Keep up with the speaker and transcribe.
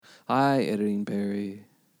Hi, editing Barry.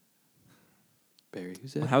 Barry,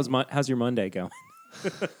 who's that? How's your Monday going?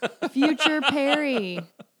 Future Perry.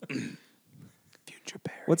 Future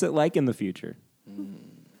Barry. What's it like in the future?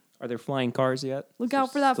 Are there flying cars yet? Look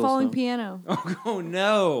out for that Still falling snow? piano. Oh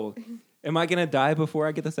no! Am I gonna die before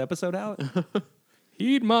I get this episode out?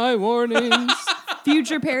 Heed my warnings.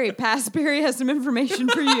 Future Perry. Past Perry has some information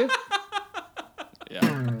for you.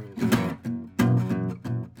 Yeah.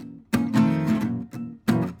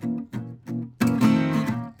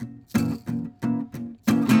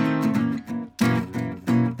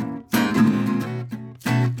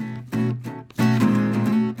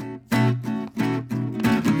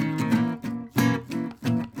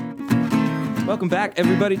 Welcome back,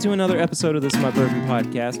 everybody, to another episode of This My Bourbon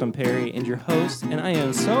Podcast. I'm Perry, and your host, and I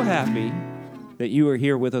am so happy that you are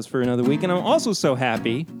here with us for another week. And I'm also so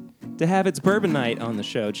happy to have It's Bourbon Night on the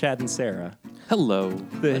show, Chad and Sarah. Hello.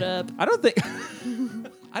 What up? I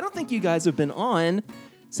don't think you guys have been on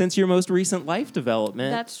since your most recent life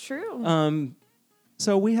development. That's true.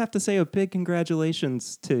 So we have to say a big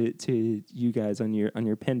congratulations to you guys on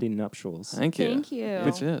your pending nuptials. Thank you. Thank you.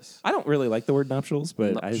 Which is. I don't really like the word nuptials,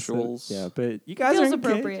 but Nuptials. but you guys Feels are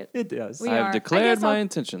appropriate. It does. We I are. have I declared guess my I'll-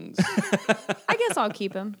 intentions. I guess I'll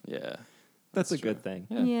keep him. Yeah. That's a good thing.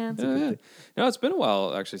 Yeah. Yeah. Yeah, yeah. No, it's been a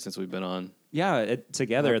while, actually, since we've been on. Yeah,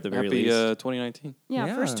 together at the very Happy least. 2019. Yeah,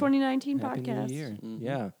 Yeah. first 2019 Happy podcast. New Year. Mhm.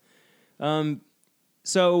 Yeah.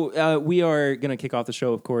 So we are going to kick off the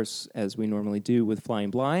show, of course, as we normally do with Flying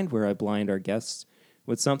Blind, where I blind our guests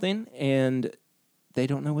with something, and they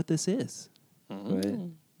don't know what this is. But, It's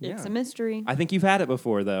yeah. a mystery. I think you've had it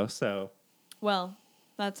before, though, so... Well,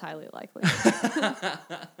 that's highly likely.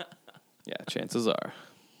 Yeah, chances are.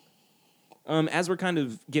 As we're kind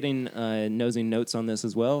of getting nosing notes on this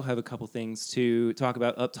as well, have a couple things to talk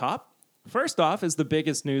about up top. First off is the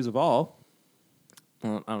biggest news of all.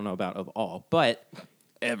 Well, I don't know about of all, but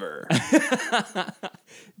Ever.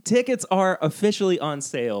 tickets are officially on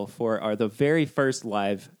sale for the very first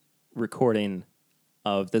live recording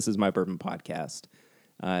of This Is My Bourbon Podcast.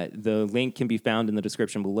 The link can be found in the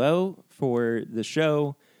description below for the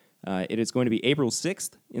show. It is going to be April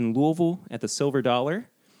 6th in Louisville at the Silver Dollar.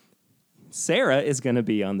 Sarah is going to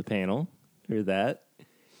be on the panel for that.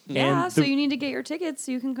 Yeah, And so you need to get your tickets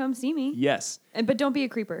so you can come see me. Yes. But don't be a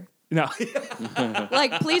creeper. No.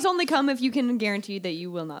 Like, please only come if you can guarantee that you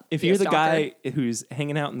will not. If be you're a the stalker. guy who's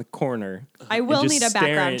hanging out in the corner, I will just need a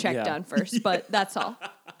staring, background check yeah. done first, but that's all.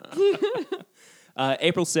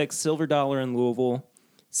 April 6th, Silver Dollar in Louisville.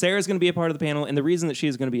 Sarah's going to be a part of the panel, and the reason that she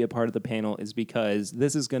is going to be a part of the panel is because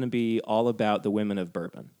this is going to be all about the women of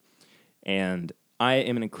bourbon. And I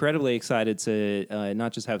am incredibly excited to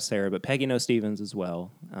not just have Sarah, but Peggy No Stevens as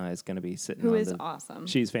well is going to be sitting Who on is awesome.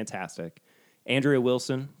 She's fantastic. Andrea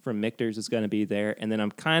Wilson from Michter's is going to be there, and then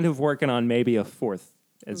I'm kind of working on maybe a fourth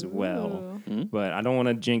as well. But I don't want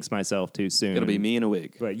to jinx myself too soon. It'll be me in a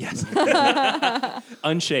wig. But yes.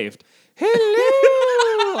 Unshaved.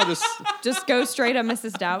 Hello. I'll just. Just go straight at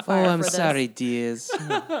Mrs. Doubtfire for this. dears.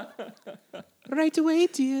 Right away,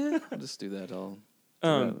 dear. I'll just do that all.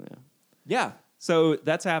 Yeah. Yeah. So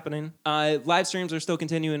that's happening. Live streams are still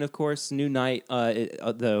continuing, of course. New night,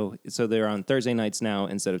 though. So they're on Thursday nights now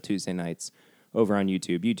instead of Tuesday nights over on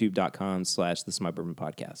YouTube, youtube.com/This Is My Bourbon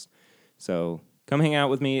Podcast. So come hang out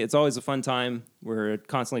with me. It's always a fun time. We're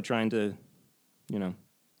constantly trying to,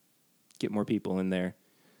 get more people in there.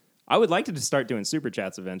 I would like to just start doing super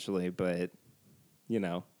chats eventually, but,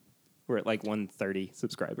 we're at like 130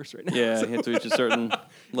 subscribers right now. Yeah, So you have to reach a certain like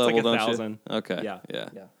level, don't 1,000. you? Okay. Yeah.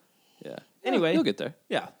 Yeah. Anyway. You'll get there.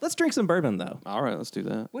 Yeah. Let's drink some bourbon, though. All right, let's do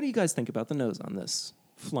that. What do you guys think about the nose on this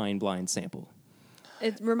Flying Blind sample?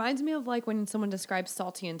 It reminds me of like when someone describes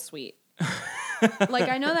salty and sweet. Like,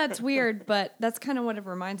 I know that's weird, but that's kind of what it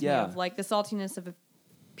reminds me Yeah. of, like the saltiness of a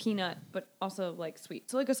peanut, but also like sweet.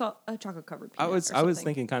 So like a chocolate covered I peanut. was or something.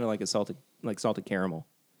 thinking kind of like salted caramel.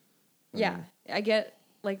 Yeah, I get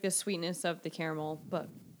like the sweetness of the caramel, but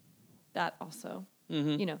that also,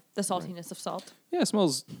 the saltiness of salt. Yeah, it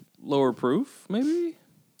smells lower proof, maybe.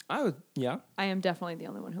 Yeah. I am definitely the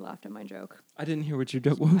only one who laughed at my joke. I didn't hear what your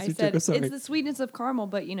joke was. I said it's the sweetness of caramel,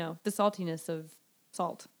 but the saltiness of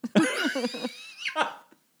salt.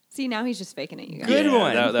 See, now he's just faking it, you guys. Good Yeah,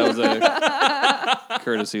 one. That was a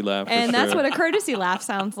courtesy laugh. For And that's sure. what a courtesy laugh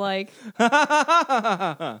sounds like.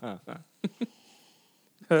 No,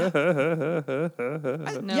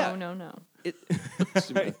 Yeah. no.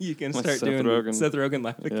 You can Like start Seth doing Rogen. Seth Rogen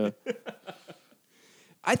laugh. Yeah.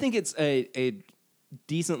 I think it's a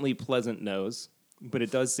decently pleasant nose, but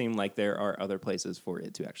it does seem like there are other places for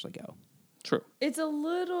it to actually go. True. It's a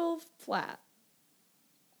little flat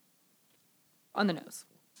on the nose.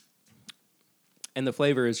 And the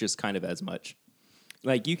flavor is just kind of as much.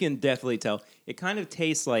 Like, you can definitely tell. It kind of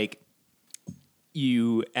tastes like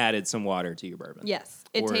you added some water to your bourbon. Yes.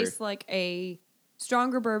 It Or- tastes like a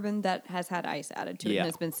stronger bourbon that has had ice added to it Yeah. and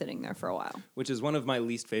has been sitting there for a while. Which is one of my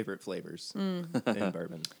least favorite flavors in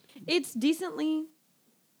bourbon. It's decently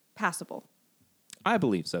passable. I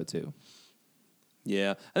believe so, too.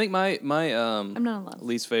 Yeah, I think my I'm not in love.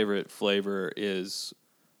 least favorite flavor is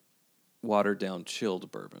watered down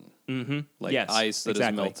chilled bourbon, like Yes, ice that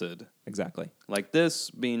exactly. is melted. Exactly. Like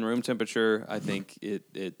this being room temperature, I think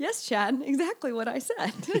it. Yes, Chad, exactly what I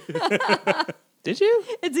said. Did you?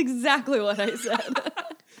 It's exactly what I said.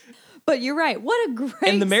 But you're right. What a great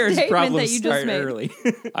And the marriage statement problems that you start just made. early.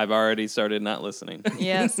 I've already started not listening.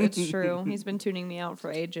 Yes, it's true. He's been tuning me out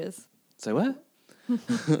for ages. Say what?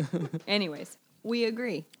 Anyways, we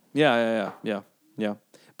agree. Yeah.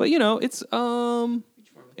 But you know, it's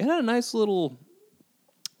it had a nice little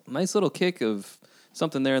kick of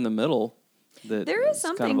something there in the middle. That There is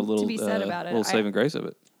kind something of a little, to be said about it. little saving grace of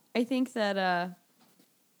it. I think that,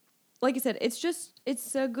 like I said,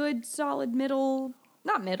 it's a good, solid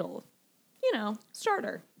not middle,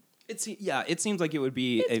 starter. It seems like it would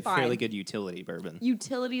be It's a fairly fine. good utility bourbon.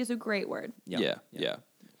 Utility is a great word. Yeah.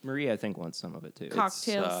 Maria, I think, wants some of it, too.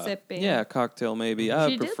 Cocktail sipping. Yeah, cocktail maybe. I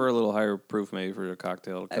She did- prefer a little higher proof maybe for a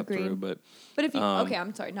cocktail to cut Agreed. through, but But if you, okay,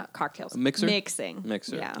 I'm sorry, not cocktails. mixer? Mixing.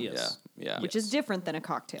 mixer. Yeah. Yes. Yeah. Which is different than a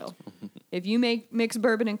cocktail. If you mix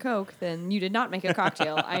bourbon and Coke, then you did not make a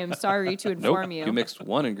cocktail. I am sorry to Nope. inform you. You mixed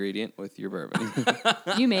one ingredient with your bourbon.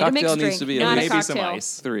 You made a Cocktail mixed needs drink, to be at not a least- Maybe some cocktail.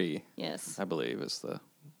 ice. 3, Yes. I believe, is the.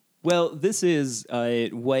 Well, this is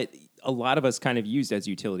what a lot of us kind of used as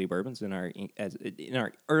utility bourbons in our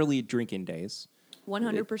early drinking days.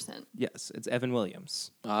 100%. Yes, it's Evan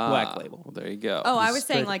Williams, Black Label. Well, there you go. Oh, I was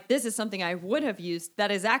saying Straight- like this is something I would have used. That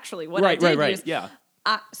is actually what I did use. Yeah.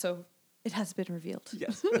 So it has been revealed.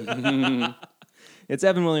 Yes. It's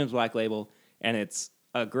Evan Williams Black Label, and it's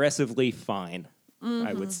aggressively fine,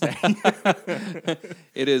 I would say.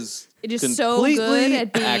 It is. It is so good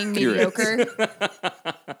at being mediocre.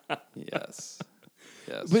 Yes.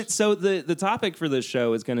 But so the topic for this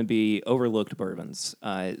show is going to be overlooked bourbons.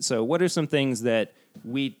 So what are some things that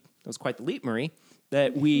that was quite the leap, Marie,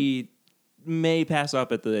 that we may pass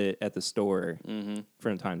up at the store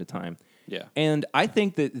from time to time? Yeah. And I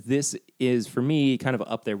think that this is, for me, kind of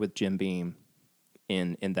up there with Jim Beam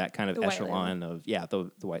in that kind of The white echelon of, the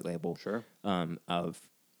white label. Sure. Of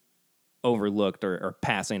overlooked or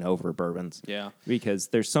passing over bourbons. Yeah. Because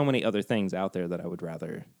there's so many other things out there that I would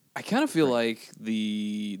rather. I kind of feel like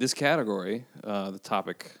this category, the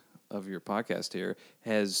topic of your podcast here,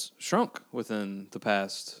 has shrunk within the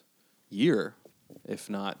past year, if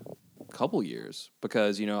not couple years,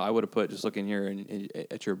 because I would have put, just looking here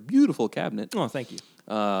at your beautiful cabinet, Oh, thank you.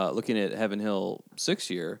 looking at Heaven Hill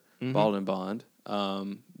 6-year Bald and Bond,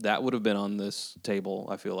 that would have been on this table.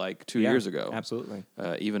 I feel like 2 years ago, Absolutely.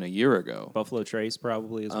 even a year ago. Buffalo Trace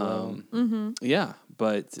probably as well. Yeah,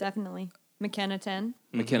 but Definitely. McKenna 10.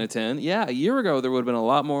 McKenna 10. Yeah, a year ago there would have been a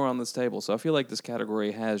lot more on this table. So I feel like this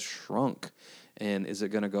category has shrunk. And is it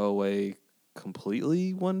going to go away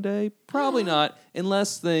completely one day? Probably not,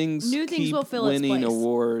 unless New things keep will fill its winning place.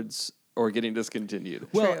 awards or getting discontinued.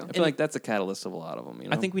 Well, True. I feel like that's a catalyst of a lot of them.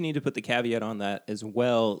 I think we need to put the caveat on that as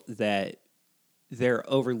well, that they're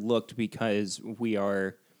overlooked because we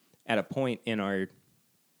are at a point in our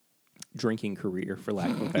drinking career, for lack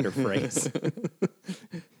of a better phrase.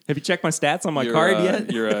 Have you checked my stats on my card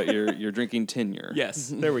yet? You're drinking tenure. Yes,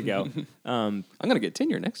 there we go. I'm going to get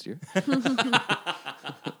tenure next year.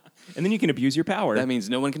 And then you can abuse your power. That means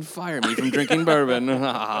no one can fire me from drinking bourbon.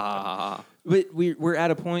 But we're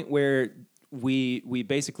at a point where we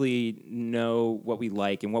basically know what we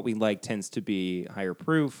like, and what we like tends to be higher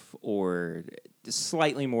proof or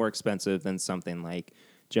slightly more expensive than something like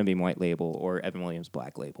Jim Beam White Label or Evan Williams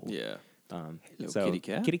Black Label. Yeah. Hello, So kitty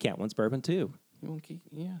cat. Kitty Cat wants bourbon too. You want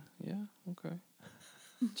yeah, okay.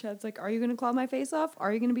 Chad's like, are you going to claw my face off?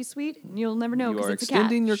 Are you going to be sweet? You'll never know You because are it's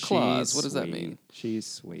extending a cat. your claws. She's What does that sweet. mean? She's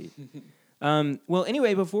sweet. Well,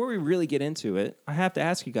 anyway, before we really get into it, I have to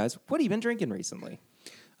ask you guys, what have you been drinking recently?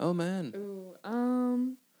 Oh man.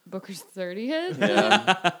 Ooh, Booker's 30th.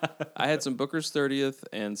 Yeah. I had some Booker's 30th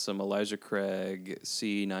and some Elijah Craig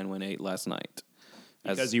C918 last night.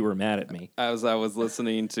 Because you were mad at me. As I was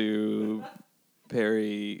listening to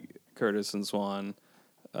Perry, Curtis, and Swan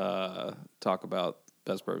talk about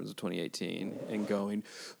best bourbons of 2018 and going,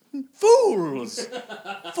 fools!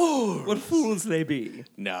 What fools they be.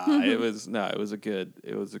 It was a good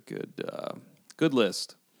good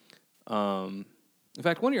list. In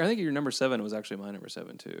fact, one year I think your number 7 was actually my number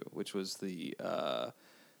 7 too, which was the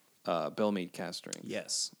Bell Mead cast strength.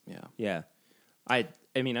 Yes. Yeah. Yeah. I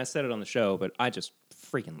mean, I said it on the show, but I just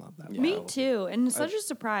freaking love that. Me bottle. too, and such a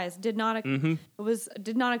surprise. Did not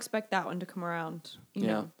did not expect that one to come around. You Yeah.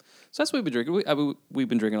 know. So that's what we've been drinking. We've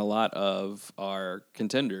been drinking a lot of our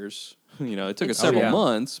contenders. You know, it took us It's several true.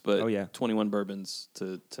 months, but Oh, yeah. 21 bourbons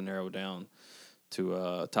to narrow down to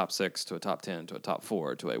a top 6, to a top 10, to a top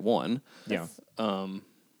 4, to a 1. Yeah. And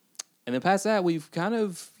then past that, we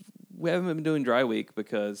haven't been doing dry week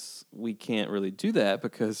because we can't really do that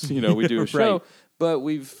because, we do a show, Right. but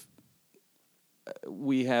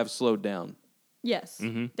we have slowed down. Yes,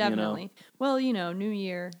 definitely. Well, new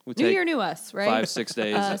year, We new take year, new us, right? 5-6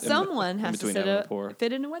 days. Someone has to between having a pour.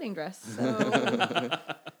 fit in a wedding dress. So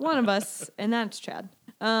one of us, and that's Chad.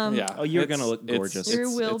 Yeah. Oh, you're gonna look gorgeous. You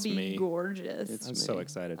will it's be me. gorgeous. It's I'm me. so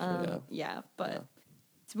excited for that. Yeah, but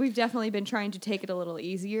we've definitely been trying to take it a little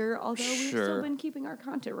easier, although we've Sure. still been keeping our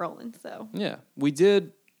content rolling. So Yeah, we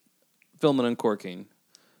did film an uncorking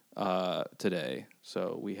today,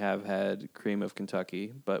 so we have had Cream of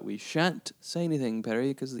Kentucky, but we shan't say anything, Perry,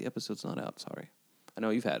 because the episode's not out. Sorry, I know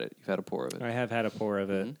you've had it. You've had a pour of it, I have had a pour of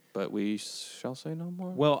it. but we shall say no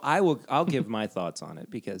more. Well, I'll give my thoughts on it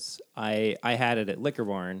because I had it at Liquor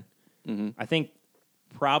Barn. I think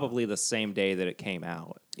probably the same day that it came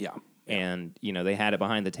out. Yeah, And they had it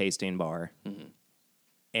behind the tasting bar.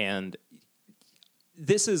 And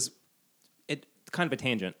this is kind of a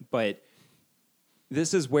tangent, but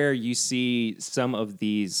this is where you see some of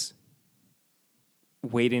these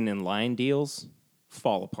waiting in line deals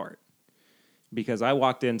fall apart. Because I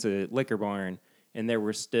walked into Liquor Barn and there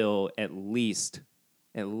were still at least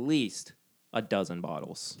a dozen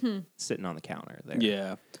bottles sitting on the counter there. yeah. I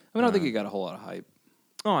mean, I don't think it got a whole lot of hype.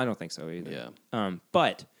 Oh, I don't think so either. Yeah,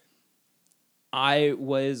 But I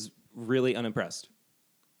was really unimpressed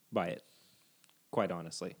by it, quite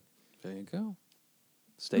honestly. there you go.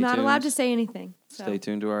 Stay I'm not tuned. allowed to say anything. So Stay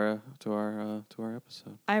tuned to our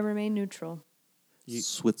episode. I remain neutral.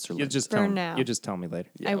 Switzerland. You just For tell now. You just tell me later.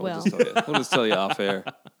 Yeah, I we'll will. just tell you. We'll just tell you off air.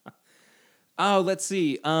 Oh, let's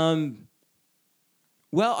see. Well,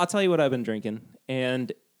 I'll tell you what I've been drinking,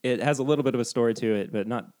 and it has a little bit of a story to it, but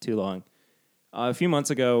not too long. A few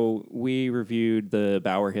months ago, we reviewed the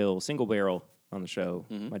Bower Hill single barrel on the show,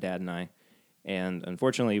 my dad and I, and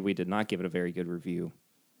unfortunately, we did not give it a very good review,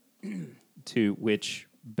 to which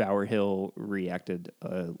Bower Hill reacted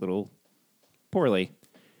a little poorly,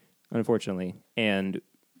 unfortunately, and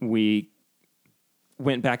we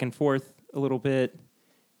went back and forth a little bit,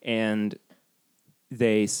 and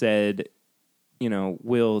they said,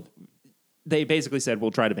 they basically said,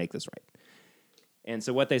 we'll try to make this right. And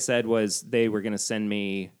so what they said was they were going to send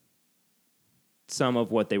me some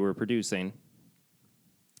of what they were producing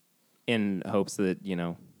in hopes that,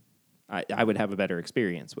 I would have a better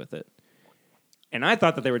experience with it. And I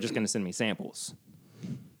thought that they were just going to send me samples.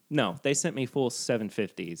 No, they sent me full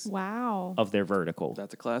 750s Wow. of their vertical.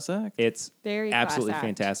 That's a class act. It's Very absolutely class act.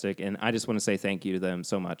 fantastic, and I just want to say thank you to them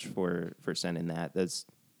so much for sending that. That's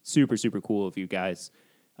super, super cool of you guys.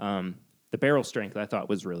 The barrel strength I thought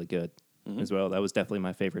was really good as well. That was definitely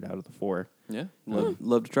my favorite out of the 4. Yeah,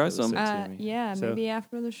 love to try some. to me. Yeah, So- maybe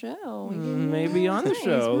after the show. we can- Maybe on the Nice.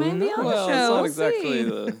 show. Who Maybe on Well, the show. We'll it's not exactly see.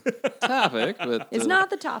 the topic, but It's not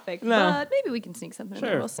the topic, No. but maybe we can sneak something in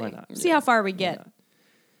there. Sure, We'll see. why not? See how far we get.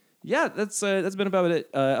 Yeah, that's been about it.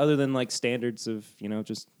 Other than like standards of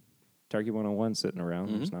just Turkey 101 sitting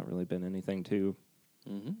around, there's not really been anything too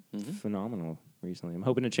phenomenal recently. I'm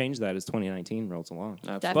hoping to change that as 2019 rolls along.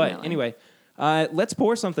 Definitely. But anyway, let's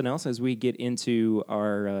pour something else as we get into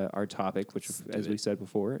our topic, which, as we said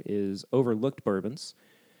before, is overlooked bourbons.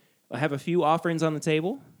 I have a few offerings on the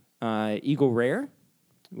table. Eagle Rare,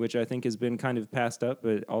 which I think has been kind of passed up,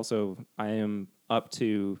 but also I am up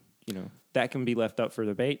to, that can be left up for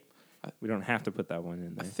debate. We don't have to put that one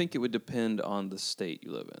in I there. think it would depend on the state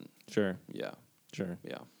you live in. Sure, Yeah, sure.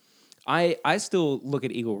 yeah. I still look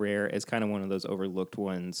at Eagle Rare as kind of one of those overlooked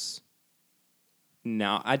ones.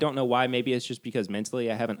 Now, I don't know why. Maybe it's just because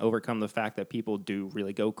mentally I haven't overcome the fact that people do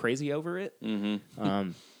really go crazy over it.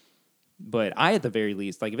 But I, at the very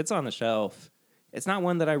least, like if it's on the shelf, it's not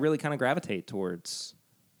one that I really kind of gravitate towards.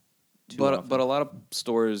 But a lot of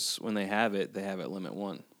stores, when they have it limit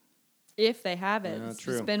 1. If they have it. Yeah, It's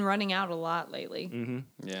true. just been running out a lot lately.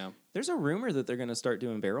 Yeah, There's a rumor that they're going to start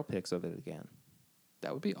doing barrel picks of it again.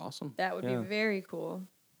 that would be awesome. That would Yeah. be very cool.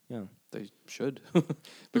 Yeah. They should,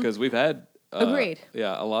 because we've had Agreed.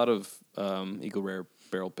 Yeah, a lot of Eagle Rare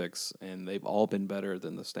barrel picks, and they've all been better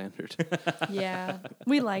than the standard. Yeah.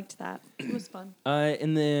 We liked that. It was fun.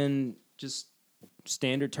 And then just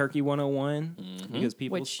standard Turkey 101, because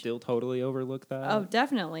people Which- still totally overlook that. Oh,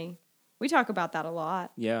 definitely. We talk about that a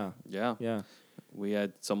lot. Yeah. Yeah. Yeah. We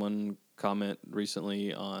had someone comment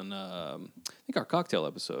recently on, I think, our cocktail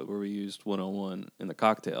episode where we used 101 in the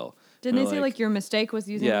cocktail. Didn't And they we're say like your mistake was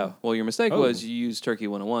using? Yeah. Well, your mistake Oh. was you used Turkey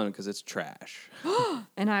 101 because it's trash.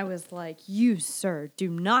 And I was like, you, sir, do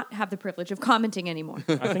not have the privilege of commenting anymore.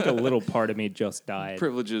 I think a little part of me just died.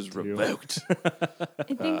 Privileges revoked. I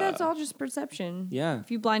think that's all just perception. Yeah,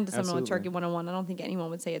 If you blind to someone with absolutely. Turkey 101, I don't think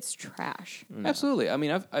anyone would say it's trash. Absolutely. I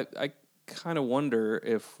mean, I kind of wonder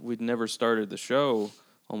if we'd never started the show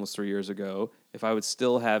almost 3 years ago, if I would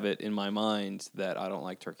still have it in my mind that I don't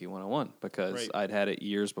like Turkey 101 because Right. I'd had it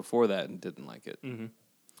years before that and didn't like it,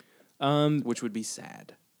 which would be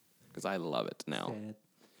sad because I love it now.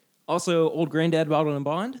 Also, Old Granddad Bottled and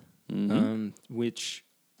Bond, which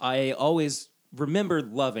I always remember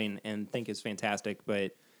loving and think is fantastic.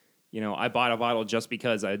 But I bought a bottle just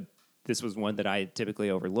because this was one that I typically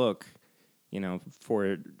overlook,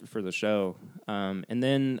 for the show. And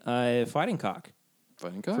then Fighting Cock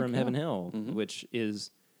Fighting Cock, from yeah. Heaven Hill, which is,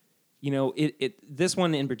 this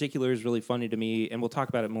one in particular is really funny to me, and we'll talk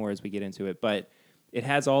about it more as we get into it. But it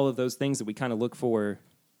has all of those things that we kind of look for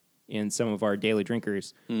in some of our daily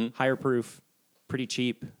drinkers. Higher proof, pretty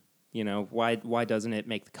cheap. Why doesn't it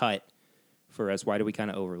make the cut for us? Why do we kind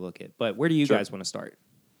of overlook it? But where do you Sure. guys want to start?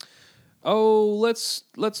 Oh, let's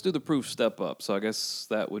do the proof step up. So I guess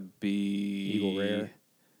that would be Eagle Rare.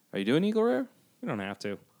 Are you doing Eagle Rare? We don't have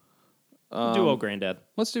to. Do Old Granddad.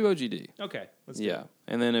 Let's do OGD. Okay. Let's do Yeah,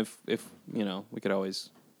 and then if we could always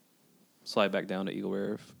slide back down to Eagle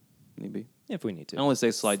Rare if need be. if we need to. I only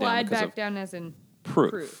say slide down Slide because back of down as in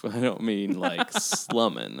proof. I don't mean like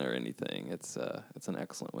slumming or anything. It's an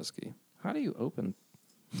excellent whiskey. How do you open?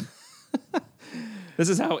 This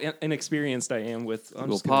is how inexperienced I am with. I'm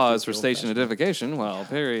We'll just gonna pause do for the station old-fashioned. identification while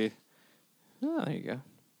Perry. Oh, there you go.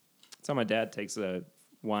 That's how my dad takes a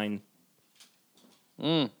wine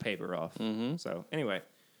paper off. So anyway,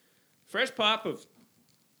 fresh pop of.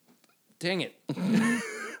 Dang it!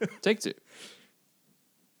 Take two.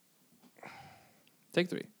 Take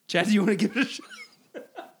three. Chad, do you want to give it a shot?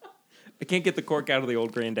 I can't get the cork out of the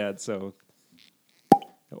Old Granddad, so.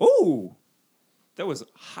 Ooh, that was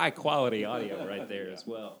high quality audio right there as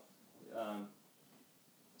well.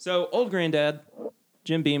 So Old Granddad,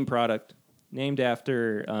 Jim Beam product, named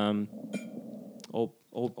after old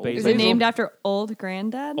Basil. Is it named after Old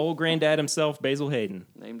Granddad? Old Granddad himself, Basil Hayden.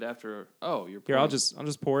 Named after. Oh, you're Here, I'll pouring-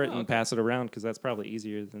 just pour it and okay. pass it around because that's probably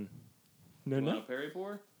easier than. No, You want no, a Perry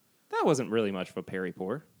pour? that wasn't really much of a Perry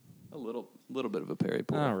pour. A little bit of a Perry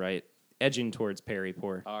pour. All right, edging towards Perry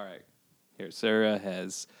pour. All right. Here, Sarah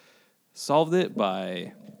has solved it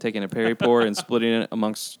by taking a Perry pour and splitting it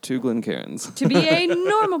amongst two Glencairns. To be a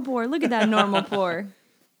normal pour. Look at that normal pour.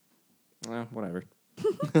 Well, whatever.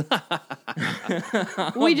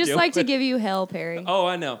 We just like to give you hell, Perry. Oh,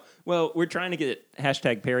 I know. Well, we're trying to get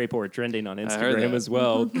hashtag Perry pour trending on heard Instagram that. as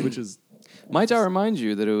well, which is Might I remind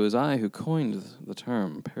you that it was I who coined the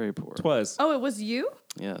term Perry pour? twas. Oh, it was you?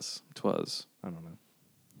 Yes, 'twas. I don't know.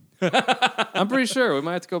 I'm pretty sure we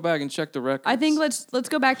might have to go back and check the records. I think let's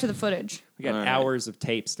go back to the footage. We got All right. hours of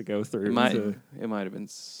tapes to go through. it might so- have been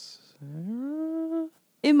Sarah.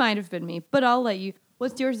 It might have been me, but I'll let you.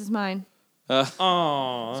 What's yours is mine.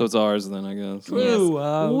 Aw. So it's ours then, I guess.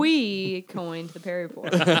 Ooh, We coined the Perry pour.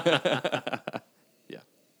 Yeah.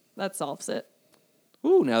 That solves it.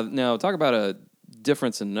 Ooh, now talk about a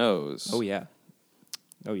difference in nose. oh yeah.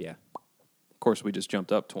 Oh yeah. Of course, we just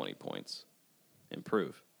jumped up 20 points in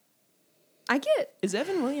proof. I get Is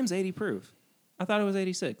Evan Williams 80 proof? I thought it was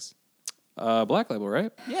 86. Black Label,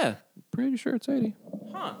 right? Yeah. Pretty sure it's 80.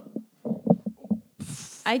 Huh.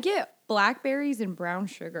 I get blackberries and brown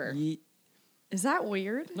sugar. Is that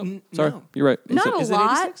weird? Sorry, No. you're right. Not a Is it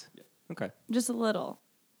lot. 86? Okay. Just a little.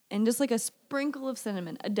 And just like a sprinkle of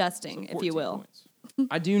cinnamon, a dusting, if you 14 will. points.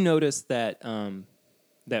 I do notice that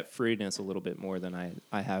that fruitiness a little bit more than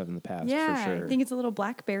I have in the past. Yeah, for sure. I think it's a little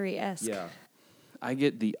blackberry-esque. yeah. I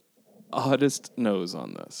get the oddest nose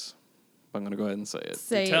on this. I'm going to go ahead and say it.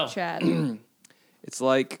 Say tell. it, Chad. It's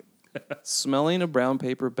like smelling a brown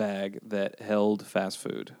paper bag that held fast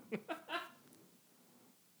food.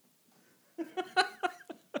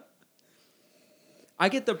 I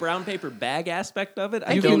get the brown paper bag aspect of it.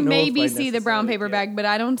 I don't can know if maybe I see the brown necessarily paper get- bag, but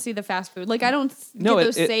I don't see the fast food. Like I don't No, get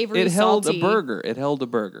those savory, it held salty. a burger. It held a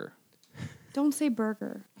burger. Don't say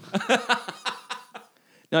burger.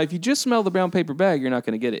 Now, if you just smell the brown paper bag, you're not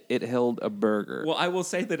going to get it. It held a burger. Well, I will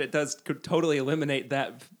say that it could totally eliminate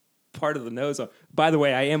that part of the nose. By the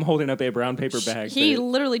way, I am holding up a brown paper bag. He that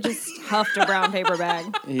literally just huffed a brown paper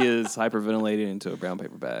bag. He is hyperventilating into a brown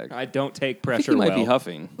paper bag. I don't take I think pressure he might be well.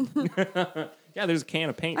 huffing. Yeah, there's a can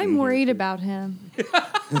of paint. in I'm here, worried too. about him.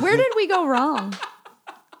 Where did we go wrong?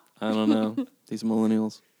 I don't know. These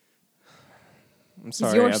millennials. I'm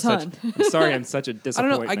sorry. your I'm son. I'm sorry. I'm such a I don't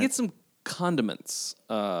disappointment. know. I get some condiments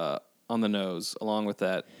on the nose along with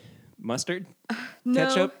that. mustard. No.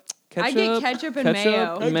 Ketchup? I get ketchup and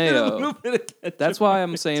mayo. and mayo. bit of ketchup. That's why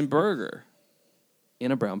I'm saying burger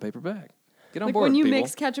in a brown paper bag. Get on Like board, when you people.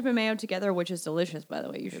 mix ketchup and mayo together, which is delicious, by the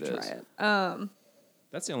way. You should It try is. it.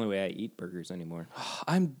 That's the only way I eat burgers anymore.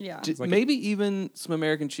 I'm Yeah. d- It's like maybe even some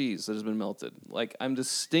American cheese that has been melted. Like I'm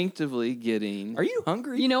distinctively getting. Are you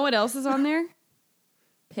hungry? You know what else is on there?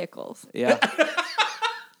 Pickles. Yeah.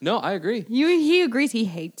 No, I agree. He agrees he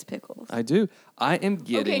hates pickles. I do. I am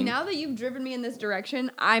getting. Okay, now that you've driven me in this direction,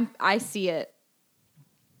 I see it.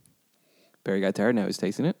 Barry got tired. Now he's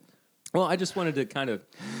tasting it. Well, I just wanted to kind of.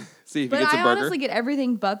 See if But he gets a I burger. honestly get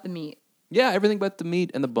everything but the meat. Yeah, everything but the meat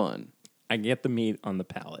and the bun. I get the meat on the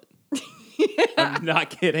palate. I'm not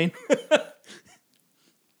kidding.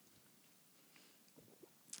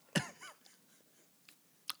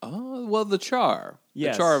 Oh well, the char.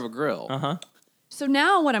 Yes. The char of a grill. huh. So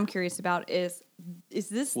now what I'm curious about is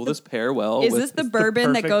this Will the, this pair well? is with this the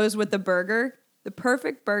bourbon that perfect- goes with the burger? The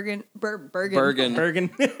perfect Bergen. Bergen? Bergen.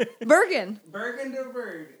 Bergen. Bergen de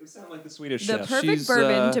Berg. It sounds like the Swedish The chef. perfect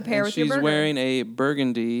bourbon to pair and with your she's burger. wearing a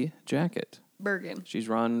burgundy jacket. Bergen. She's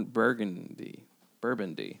Ron Burgundy.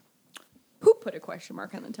 Burgundy. Who put a question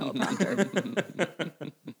mark on the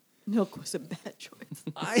teleprompter? Milk was a bad choice.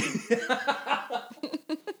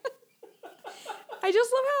 I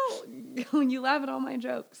just love how you laugh at all my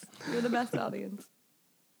jokes. You're the best audience.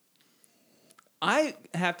 I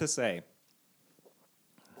have to say,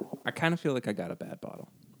 I kind of feel like I got a bad bottle.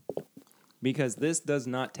 Because this does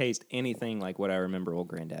not taste anything like what I remember old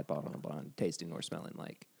Granddad Bottle and Bond tasting or smelling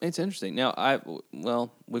like. It's interesting. Now,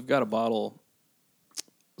 we've got a bottle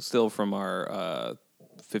still from our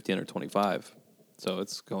 1525, so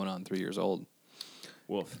it's going on 3 years old.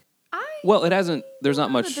 Wolf. Well, it hasn't. There's not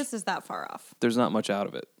don't know much. that this is that far off. There's not much out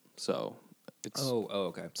of it, so it's Oh,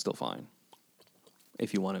 okay. still fine.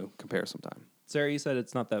 If you want to compare sometime. Sarah, you said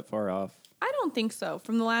it's not that far off. I don't think so.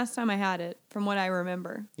 From the last time I had it, from what I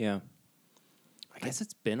remember. Yeah. I guess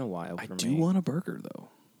it's been a while I for do me. want a burger though.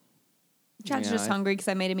 Chad's Yeah, just hungry because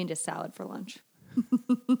I made him eat a salad for lunch.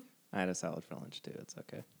 I had a salad for lunch too. It's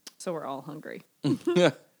okay. So we're all hungry.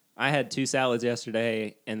 I had 2 salads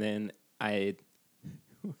yesterday, and then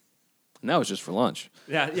Now it's just for lunch.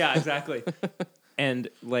 yeah, exactly. And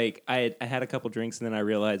like I had a couple drinks, and then I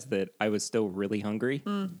realized that I was still really hungry,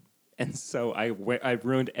 and so I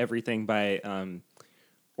ruined everything by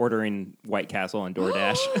ordering White Castle on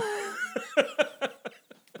DoorDash.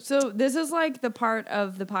 So this is like the part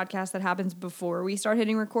of the podcast that happens before we start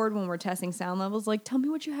hitting record when we're testing sound levels. Like, tell me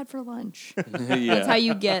what you had for lunch. Yeah. That's how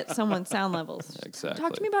you get someone's sound levels. Exactly.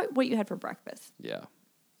 Talk to me about what you had for breakfast. Yeah.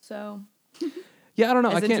 So, Yeah, I don't know.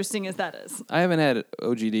 as I can't. interesting as that is. I haven't had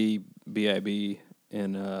OGD BIB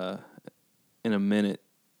in a minute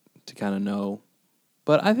to kind of know,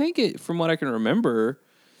 but I think it, from what I can remember,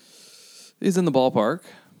 is in the ballpark.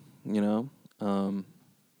 You know, I don't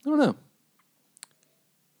know.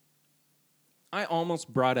 I almost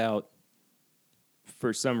brought out,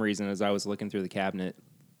 for some reason, as I was looking through the cabinet,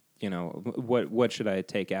 you know, what should I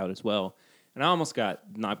take out as well? And I almost got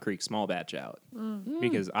Knob Creek Small Batch out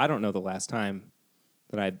because I don't know the last time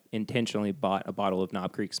that I intentionally bought a bottle of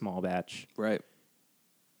Knob Creek Small Batch. Right.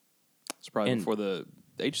 It's probably And- before the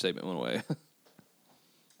age statement went away.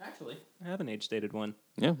 Actually, I have an age-dated one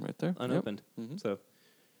Yeah, right there. Yep. unopened. So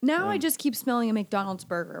Now I just keep smelling a McDonald's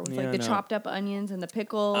burger with Yeah, like the no. chopped up onions and the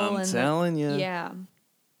pickle. I'm and telling ya. Yeah.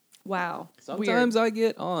 Wow. Sometimes Weird. I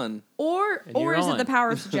get on. Or And you're is it on. the power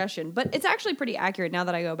of suggestion? But it's actually pretty accurate now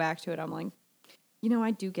that I go back to it. I'm like,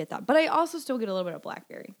 I do get that. But I also still get a little bit of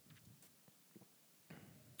blackberry.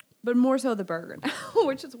 But more so the burger now,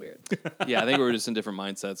 which is weird. Yeah, I think we were just in different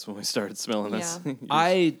mindsets when we started smelling this.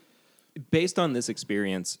 Yeah. based on this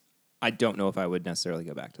experience, I don't know if I would necessarily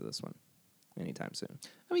go back to this one anytime soon.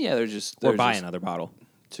 I mean, yeah, Or there's buy just another bottle.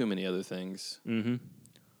 too many other things. Mm-hmm.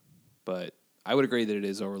 But I would agree that it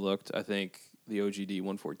is overlooked. I think the OGD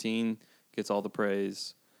 114 gets all the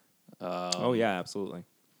praise. Oh, yeah, absolutely.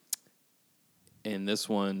 And this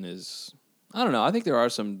one is, I don't know. I think there are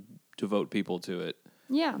some devout people to it.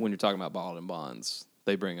 Yeah. When you're talking about bottled and bonds,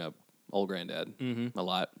 they bring up Old Granddad a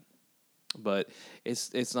lot. But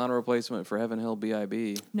it's not a replacement for Heaven Hill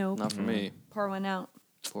BIB. Nope. Not for me. Pour one out.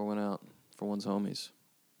 Pour one out for one's homies.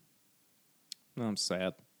 No, I'm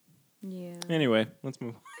sad. Yeah. Anyway, let's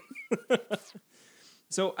move on.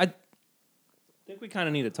 So I think we kind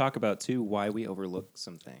of need to talk about, too, why we overlook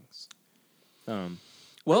some things.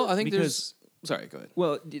 Well, I think because Sorry, go ahead.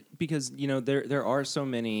 Well, because there are so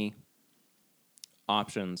many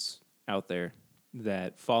options out there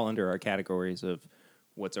that fall under our categories of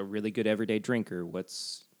what's a really good everyday drinker,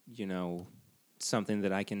 what's something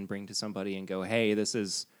that I can bring to somebody and go, hey, this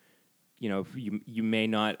is you may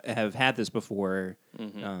not have had this before,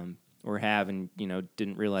 or have and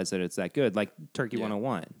didn't realize that it's that good, like Turkey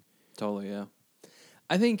 101. Totally, yeah.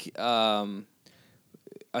 I think it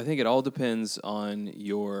all depends on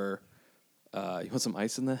your. You want some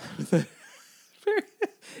ice in that?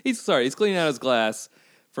 He's cleaning out his glass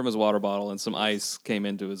from his water bottle, and some ice came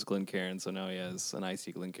into his Glencairn, so now he has an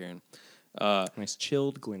icy Glencairn. Nice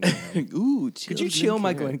chilled Glencairn. Ooh, could you chill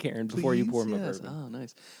my Glencairn before you pour my bourbon? Oh,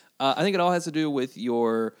 nice. I think it all has to do with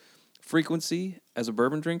your frequency as a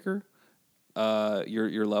bourbon drinker,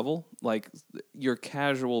 your level. Like your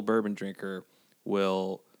casual bourbon drinker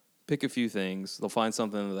will pick a few things. They'll find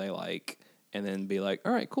something that they like, and then be like,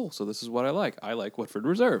 "All right, cool. So this is what I like. I like Woodford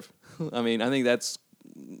Reserve." I mean, I think that's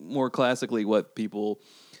more classically what people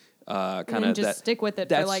kind of just stick with it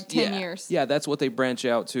for like 10 years. Yeah, that's what they branch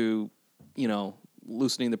out to.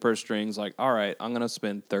 Loosening the purse strings. Like, all right, I'm gonna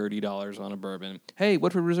spend $30 on a bourbon. Hey,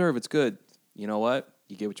 Woodford Reserve, it's good. You know what?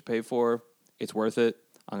 You get what you pay for. It's worth it.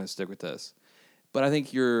 I'm gonna stick with this. But I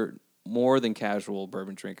think your more than casual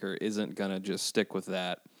bourbon drinker isn't gonna just stick with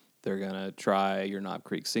that. They're gonna try your Knob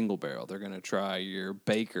Creek single barrel. They're gonna try your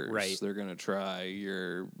Bakers. Right. They're gonna try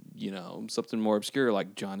your something more obscure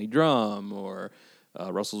like Johnny Drum or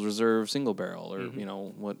Russell's Reserve single barrel or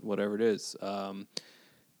whatever it is.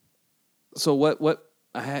 So what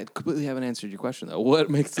I completely haven't answered your question though. What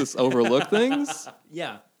makes us overlook things?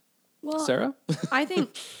 Yeah. Well, Sarah? I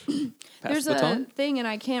think there's the a baton? thing, and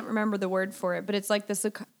I can't remember the word for it, but it's like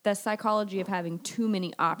the psychology of having too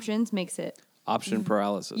many options makes it. Option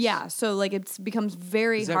paralysis. Yeah, so like it becomes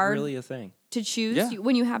very Is that hard really a thing? to choose. Yeah.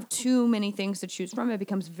 When you have too many things to choose from, it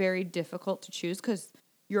becomes very difficult to choose because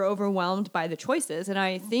you're overwhelmed by the choices. And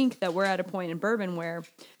I think that we're at a point in bourbon where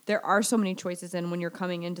there are so many choices, and when you're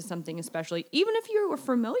coming into something, especially even if you were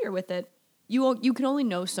familiar with it, you can only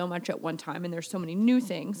know so much at one time, and there's so many new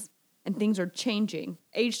things, and things are changing.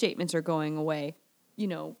 Age statements are going away,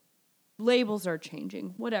 labels are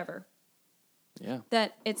changing, whatever. Yeah.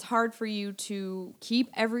 That it's hard for you to keep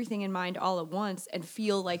everything in mind all at once and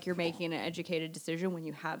feel like you're making an educated decision when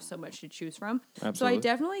you have so much to choose from. Absolutely. So I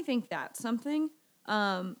definitely think that's something.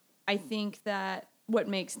 I think that what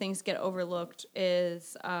makes things get overlooked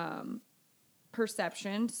is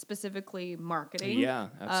perception, specifically marketing. Yeah,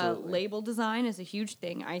 absolutely. Label design is a huge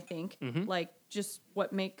thing, I think. Like just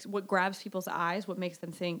what grabs people's eyes, what makes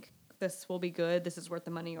them think this will be good, this is worth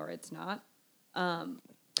the money, or it's not.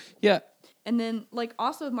 Yeah. And then, like,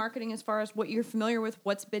 also marketing as far as what you're familiar with,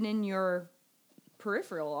 what's been in your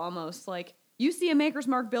peripheral almost. Like, you see a Maker's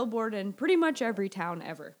Mark billboard in pretty much every town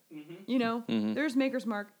ever. There's Maker's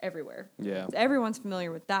Mark everywhere. Yeah. So everyone's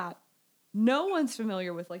familiar with that. No one's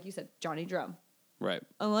familiar with, like you said, Johnny Drum. Right.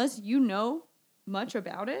 Unless you know much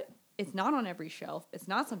about it, it's not on every shelf. It's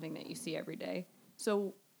not something that you see every day.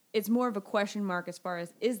 So it's more of a question mark as far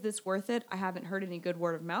as, is this worth it? I haven't heard any good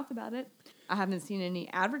word of mouth about it. I haven't seen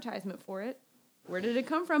any advertisement for it. Where did it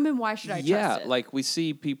come from, and why should I trust it? Yeah, like we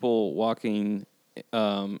see people walking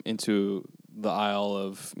into the aisle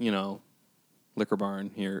of, Liquor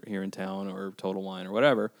Barn here in town or Total Wine or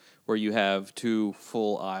whatever, where you have two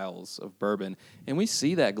full aisles of bourbon, and we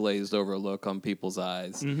see that glazed over look on people's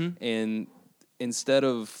eyes. And instead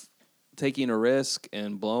of taking a risk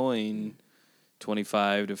and blowing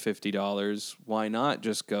 $25 to $50, why not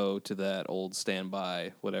just go to that old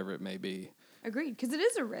standby, whatever it may be? Agreed, because it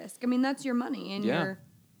is a risk. I mean, that's your money, and Yeah.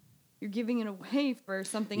 you're giving it away for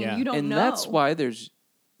something Yeah. and you don't know. And that's why there's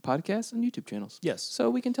podcasts and YouTube channels. Yes. So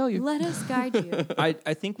we can tell you. Let us guide you.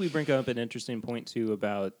 I think we bring up an interesting point, too,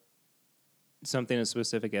 about something as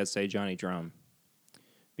specific as, say, Johnny Drum.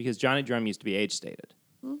 Because Johnny Drum used to be age stated.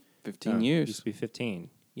 15 Used years. to be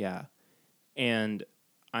 15, yeah. And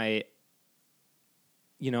I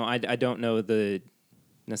don't know the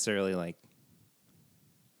necessarily, like,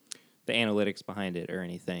 the analytics behind it or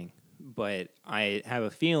anything. But I have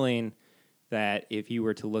a feeling that if you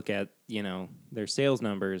were to look at, their sales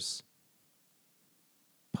numbers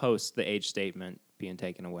post the age statement being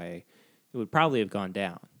taken away, it would probably have gone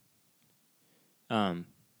down. And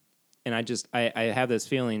I have this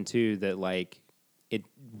feeling too that like it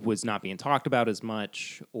was not being talked about as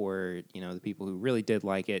much, or, the people who really did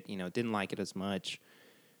like it, didn't like it as much.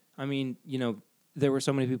 I mean, there were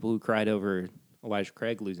so many people who cried over Elijah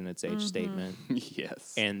Craig losing its age statement.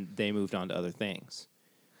 Yes. And they moved on to other things.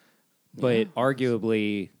 But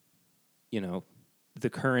arguably, the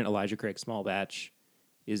current Elijah Craig small batch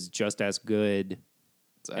is just as good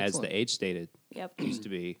It's as excellent. the age stated Yep. used to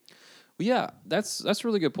be. Well, yeah, that's a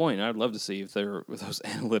really good point. I'd love to see if those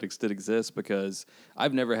analytics did exist because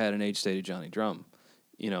I've never had an age-stated Johnny Drum.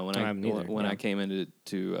 You know, when I haven't either, when yeah. I came into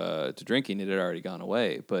to drinking, it had already gone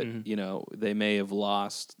away. But Mm-hmm. you know, they may have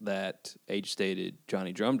lost that age-stated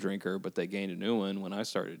Johnny Drum drinker, but they gained a new one when I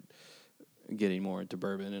started getting more into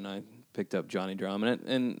bourbon, and I picked up Johnny Drum,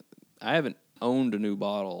 and I haven't owned a new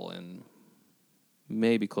bottle in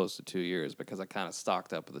maybe close to 2 years because I kind of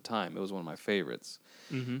stocked up at the time. It was one of my favorites.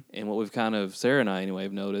 Mm-hmm. And what we've kind of, Sarah and I anyway,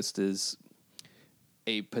 have noticed is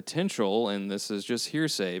a potential, and this is just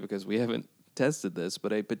hearsay because we haven't tested this,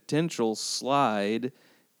 but a potential slide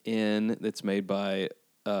in that's made by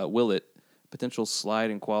Willet, potential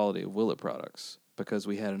slide in quality of Willet products because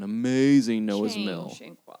we had an amazing Noah's Mill. Change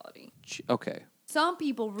in quality. Okay. Some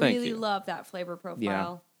people Thank really you. love that flavor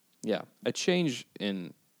profile. Yeah, a change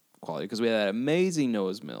in quality because we had that amazing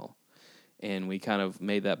Noah's Mill, and we kind of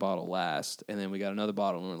made that bottle last, and then we got another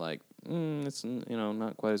bottle, and we're like, it's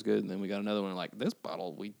not quite as good, and then we got another one, and like this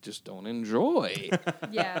bottle we just don't enjoy.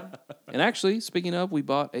 Yeah. And actually, speaking of, we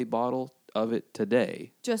bought a bottle of it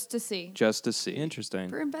today Just to see. just to see. Interesting.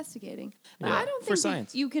 For investigating. But Yeah. I don't For think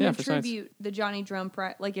science. you can Yeah, for science. attribute the Johnny Drum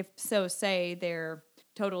like if so say their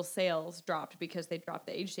total sales dropped because they dropped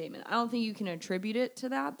the age statement. I don't think you can attribute it to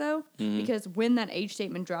that though, Mm-hmm. because when that age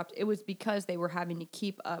statement dropped, it was because they were having to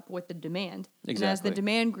keep up with the demand. And as the Exactly.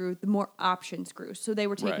 demand grew, the more options grew. So they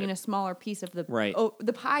were taking Right. a smaller piece of the Right. Oh,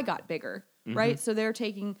 the pie got bigger, right? So they're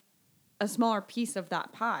taking a smaller piece of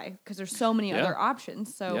that pie because there's so many Yeah. other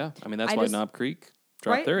options. So Yeah, I mean that's I why just- Knob Creek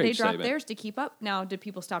dropped right, their they age dropped statement. theirs to keep up. Now, did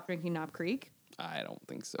people stop drinking Knob Creek? I don't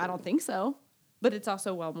think so. I don't think so, but it's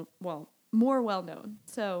also more well known.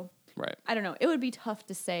 So Right. I don't know. It would be tough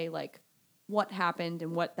to say like what happened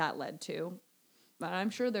and what that led to, but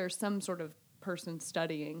I'm sure there's some sort of person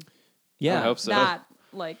studying Yeah. I hope so. that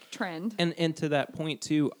like trend. And to that point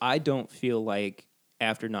too, I don't feel like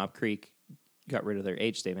after Knob Creek got rid of their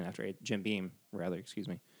age statement after Jim Beam, rather, excuse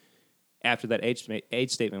me, after that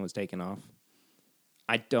age statement was taken off,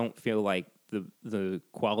 I don't feel like the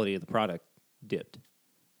quality of the product dipped.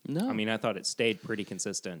 No. I mean, I thought it stayed pretty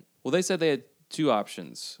consistent. Well, they said they had two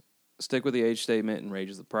options: stick with the age statement and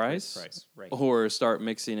raise the price, Right. or start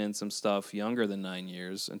mixing in some stuff younger than 9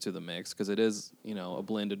 years into the mix because it is, a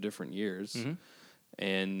blend of different years,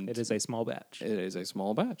 and It is a small batch. it is a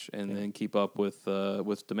small batch, and then keep up with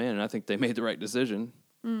demand. And I think they made the right decision.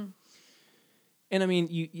 And I mean,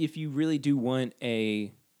 if you really do want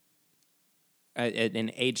an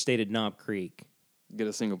age stated Knob Creek, Get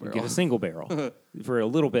a single barrel. get a single barrel for a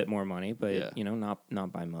little bit more money, but Yeah.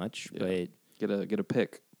 not by much. Yeah. But get a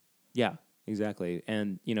pick. yeah, exactly.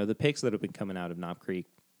 And the picks that have been coming out of Knob Creek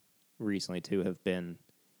recently too have been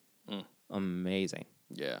amazing.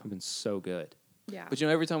 Yeah. Have been so good. Yeah. But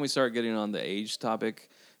every time we start getting on the age topic,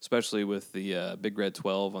 especially with the Big Red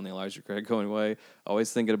 12 on the Elijah Craig going away,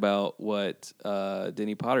 always thinking about what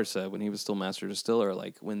Denny Potter said when he was still master distiller,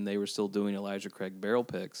 like when they were still doing Elijah Craig barrel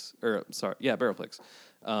picks, barrel picks.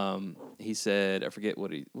 He said, I forget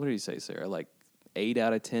what did he say, Sarah? Like 8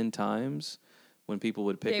 out of 10 times when people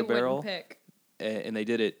would pick they a barrel, wouldn't pick. and they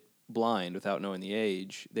did it blind without knowing the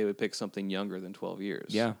age, they would pick something younger than 12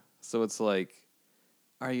 years. Yeah. So it's like,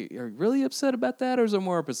 are you really upset about that, or is it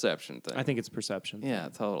more a perception thing? I think it's perception. Yeah,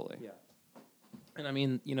 totally. Yeah. And I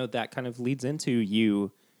mean, that kind of leads into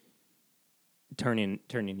you turning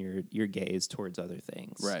your gaze towards other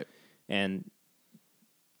things. Right. And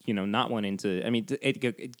not wanting to, I mean,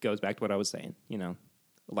 it goes back to what I was saying,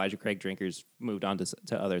 Elijah Craig drinkers moved on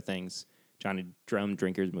to other things. Johnny Drum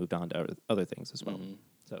drinkers moved on to other things as well.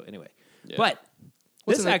 So anyway, Yeah. but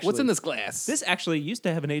What's this in this glass? This actually used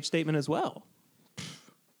to have an age statement as well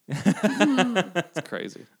It's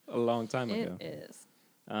crazy. a long time ago. It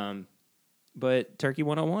is. But Turkey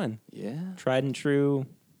 101, Yeah. tried and true.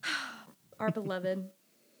 Our beloved.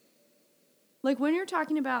 Like when you're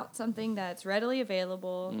talking about something that's readily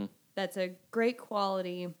available, that's a great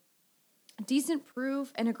quality, decent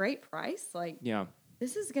proof, and a great price, like Yeah.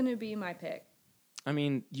 this is going to be my pick. I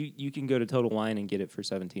mean, you can go to Total Wine and get it for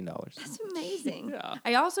 $17. That's amazing. Yeah.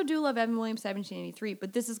 I also do love Evan Williams 1783,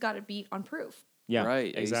 but this has got to beat on proof. Yeah,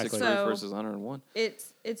 Right. exactly. 86 So- proof versus 101.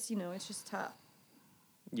 It's it's just tough.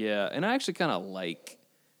 Yeah, and I actually kind of like,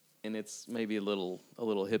 and it's maybe a little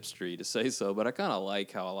hipstery to say so, but I kind of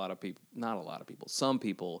like how some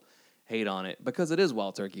people hate on it because it is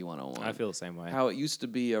Wild Turkey 101. I feel the same way. How it used to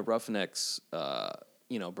be a Roughnecks,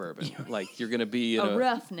 bourbon. Like you're gonna be in A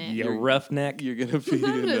roughneck. You roughneck. You're gonna be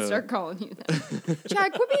I'm in gonna a, start calling you that.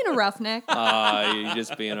 Chad, quit being a roughneck. you're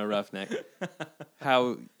just being a roughneck.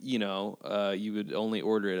 how, you would only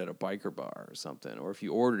order it at a biker bar or something. Or if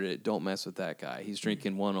you ordered it, don't mess with that guy. He's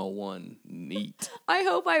drinking 101 neat. I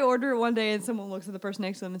hope I order it one day and someone looks at the person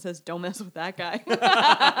next to them and says, "Don't mess with that guy."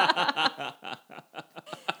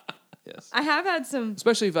 Yes. I have had some.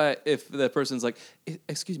 Especially if that person's like,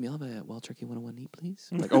 "Excuse me, I'll have a Wild Turkey 101 neat, please."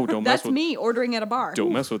 I'm like, oh, don't mess That's with me ordering at a bar.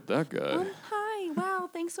 Don't mess with that guy. Hi, wow,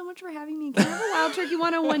 thanks so much for having me. Can I have a Wild Turkey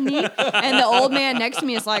 101 neat? And the old man next to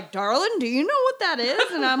me is like, "Darling, do you know what that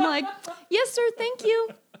is?" And I'm like, "Yes, sir, thank you."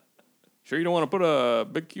 Sure you don't want to put a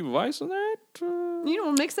big cube of ice in that? You don't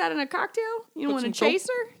want to mix that in a cocktail? You don't Put want a some Coke-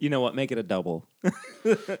 chaser? You know what? Make it a double.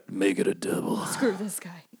 Make it a double. Screw this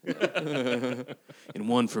guy. And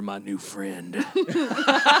one for my new friend.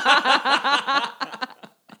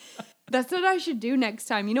 That's what I should do next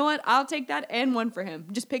time. You know what? I'll take that and one for him.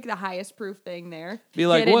 Just pick the highest proof thing there. Be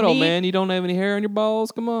like, Get it what, old neat. man? You don't have any hair on your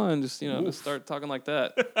balls? Come on. Just, just start talking like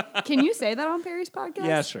that. Can you say that on Perry's podcast?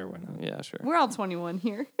 Yeah, sure. Why not? Yeah, sure. We're all 21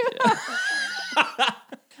 here.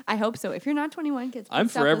 I hope so. If you're not 21, kids, I'm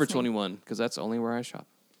please stop forever listening. 21 because that's only where I shop.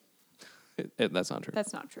 That's not true.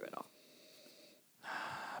 That's not true at all.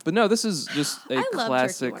 But no, this is just a I love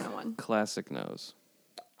classic, Turkey 101. classic nose.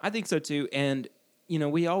 I think so too. And,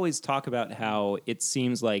 we always talk about how it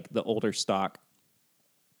seems like the older stock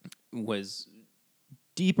was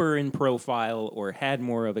deeper in profile or had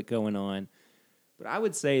more of it going on. But I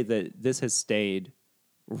would say that this has stayed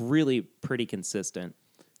really pretty consistent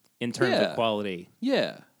in terms Yeah. of quality.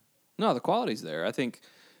 Yeah. No, the quality's there. I think,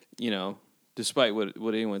 despite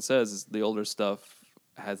what anyone says, is the older stuff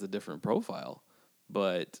has a different profile,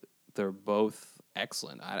 but they're both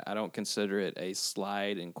excellent. I don't consider it a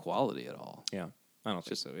slide in quality at all. Yeah. I don't think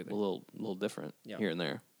Just so a either. little different here and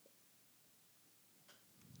there.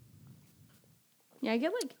 Yeah, I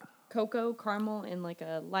get like cocoa, caramel, and like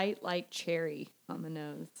a light cherry on the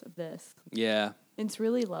nose of this. Yeah. It's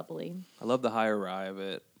really lovely. I love the higher rye of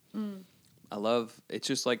it. I love, it's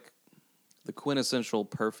just like the quintessential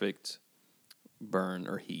perfect burn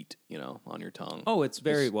or heat, on your tongue. Oh, it's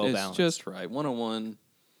very well It's balanced. just right. 101.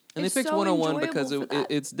 And It's they picked so 101 enjoyable because for that.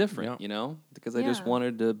 it's different, Yeah. because they just Yeah.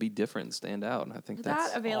 wanted to be different and stand out. And I think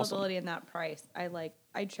that's That availability and that price,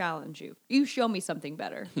 I challenge you. You show me something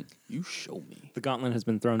better. awesome. You show me. The gauntlet has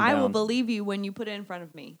been thrown I down. will believe you when you put it in front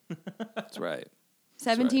of me. That's right.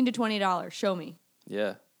 $17 to $20. Show me.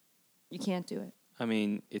 Yeah. You can't do it. I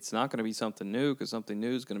mean, it's not going to be something new because something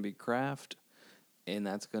new is going to be craft, and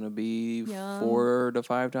that's going to be Yum. 4 to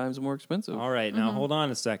 5 times more expensive. All right, now hold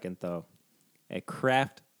on a second, though. A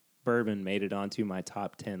craft bourbon made it onto my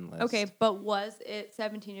top 10 list. Okay, but was it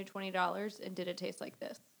 $17 to $20 and did it taste like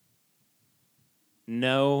this?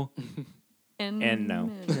 No. And no.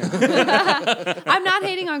 I'm not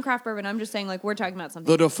hating on craft bourbon. I'm just saying, we're talking about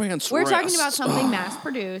something. The defense We're talking rests. about something mass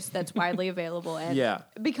produced that's widely available, and Yeah.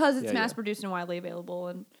 because it's Yeah, mass yeah. produced and widely available,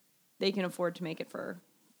 and they can afford to make it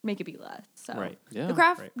be less. So Right. Yeah. the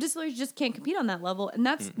craft Right. distilleries just can't compete on that level, and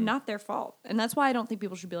that's not their fault. And that's why I don't think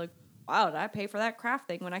people should be like, "Wow, did I pay for that craft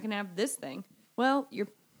thing when I can have this thing?" Well,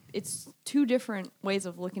 it's two different ways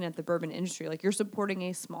of looking at the bourbon industry. Like, you're supporting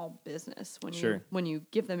a small business Sure. when you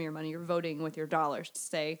give them your money, you're voting with your dollars to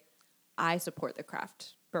say, "I support the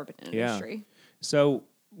craft bourbon industry." So,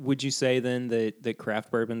 would you say then that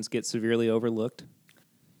craft bourbons get severely overlooked?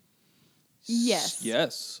 Yes.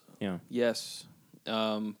 Yes. Yeah. Yes.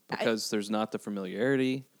 Because there's not the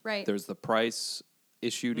familiarity. Right. There's the price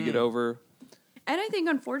issue to get over. And I think,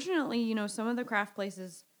 unfortunately, some of the craft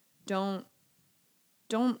places don't,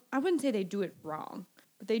 I wouldn't say they do it wrong,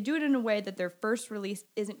 but they do it in a way that their first release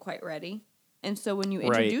isn't quite ready. And so when you Right.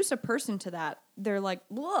 introduce a person to that, they're like,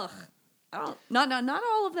 ugh, not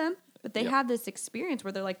all of them, but they Yep. have this experience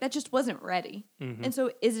where they're like, that just wasn't ready. And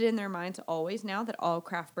so is it in their minds always now that all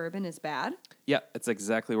craft bourbon is bad? Yeah, it's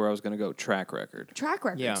exactly where I was going to go. Track record. Track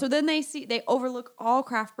record. Yeah. So then they overlook all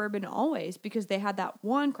craft bourbon always because they had that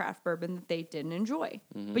one craft bourbon that they didn't enjoy.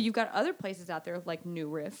 But you've got other places out there like New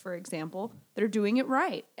Riff, for example, that are doing it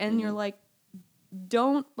right. And you're like,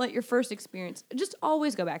 don't let your first experience, just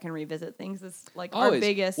always go back and revisit things. It's like our Always.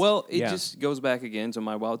 biggest. Well, it Yeah. just goes back again to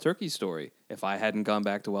my Wild Turkey story. If I hadn't gone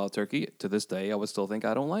back to Wild Turkey, to this day, I would still think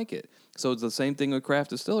I don't like it. So it's the same thing with craft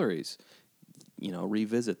distilleries.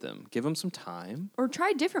 Revisit them. Give them some time. or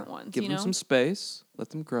try different ones, Give them some space. Let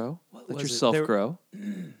them grow. Let was it? yourself There- grow.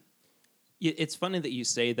 It's funny that you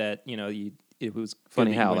say that, it was good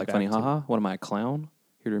Funny that you how? went Like back funny to- haha? What am I, a clown?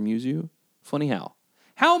 Here to amuse you? Funny how?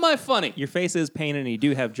 How am I funny? Your face is painted and you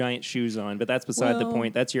do have giant shoes on, but that's beside the Well-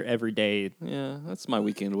 point. That's your everyday Yeah, that's my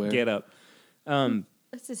weekend wear. get up.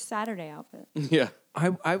 It's a Saturday outfit. Yeah.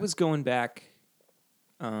 I was going back,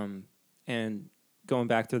 and going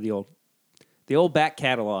back to the the old back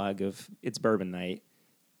catalog of It's Bourbon Night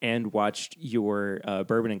and watched your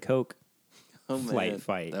Bourbon and Coke flight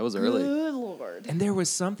fight. That was early. Good Lord. And there was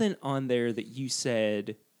something on there that you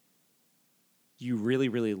said you really,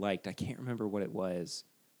 really liked. I can't remember what it was,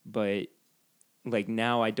 but like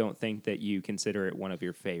now I don't think that you consider it one of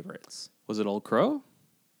your favorites. Was it Old Crow?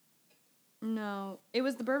 No, it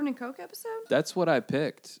was the Bourbon and Coke episode. That's what I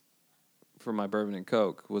picked for my Bourbon and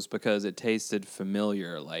Coke, was because it tasted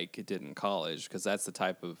familiar like it did in college, because that's the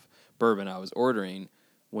type of bourbon I was ordering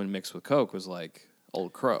when mixed with Coke, was like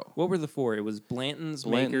Old Crow. What were the four? It was Blanton's,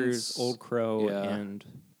 Makers, Old Crow, yeah. and...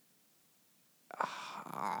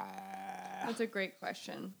 That's a great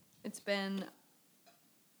question. It's been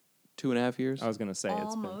 2.5 years? I was going to say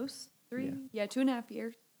almost 3. yeah. Yeah, 2.5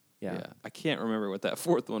 years. Yeah. I can't remember what that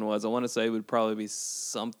fourth one was. I want to say it would probably be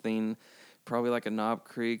something, probably like a Knob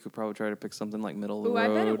Creek. We'd probably try to pick something like middle of the Ooh,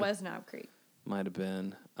 road. I bet it was Knob Creek. Might have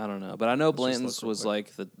been. I don't know. But I know just Blanton's look real was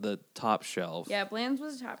quick. like the top shelf. Yeah, Bland's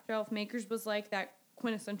was top shelf. Makers was like that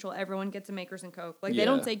quintessential. Everyone gets a Makers and Coke. Like Yeah. they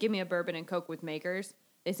don't say give me a bourbon and Coke with Makers.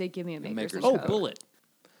 They say give me a Makers, Makers and and Oh, Coke. Bullet.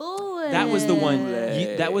 Bullet. That was the one.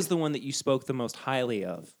 Bullet. That was the one that you spoke the most highly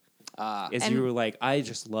of. Is And- you were like, I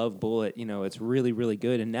just love Bullet. You know, it's really, really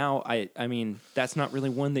good. And now I mean, that's not really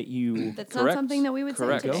one that you. That's Correct. not something that we would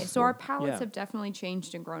Correct. say today. Go So our for. palates Yeah. have definitely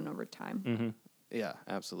changed and grown over time. Yeah,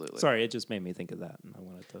 absolutely. Sorry, it just made me think of that, and I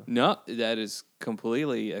wanted to. No, that is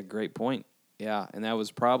completely a great point. Yeah, and that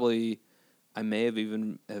was probably, I may have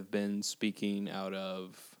even have been speaking out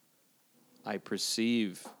of, I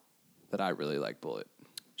perceive that I really like Bullet,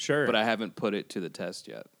 Sure, but I haven't put it to the test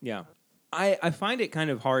yet. yeah, I find it kind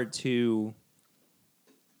of hard to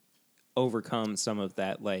overcome some of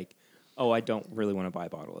that. Like, oh, I don't really want to buy a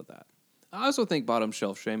bottle of that. I also think bottom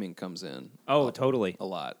shelf shaming comes in Oh, totally, a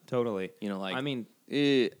lot. totally. You know, like I mean,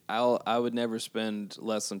 I would never spend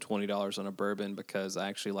less than $20 on a bourbon because I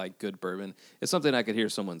actually like good bourbon. It's something I could hear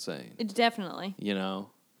someone saying. It's definitely. You know,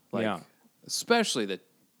 like Yeah. especially the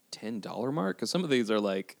 $10 mark, because some of these are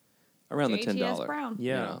like around the JTS $10. Brown.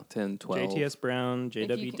 You Yeah. know, 10, 12. JTS Brown,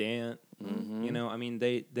 JW can- Dant. You know, I mean,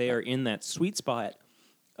 they are in that sweet spot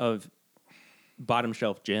of bottom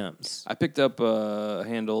shelf gems. I picked up a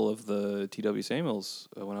handle of the TW Samuels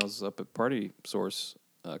when I was up at Party Source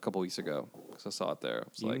a couple weeks ago because I saw it there.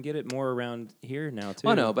 It's You like, can get it more around here now too.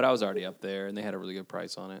 oh no, but I was already up there and they had a really good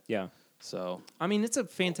price on it. Yeah, So I mean, it's a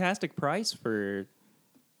fantastic price for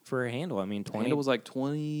a handle. I mean, the 20 handle was like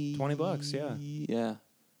 $20. $20, yeah. Yeah.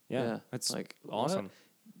 yeah, that's like awesome. what?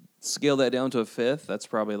 Scale that down to a fifth. That's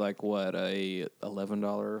probably like what, a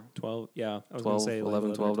 $11, 12, yeah. I was 12, gonna say like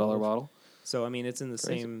 $11, $12 $12. bottle. So I mean, it's in the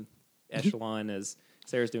Crazy. same echelon as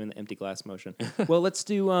Sarah's doing the empty glass motion. Well, let's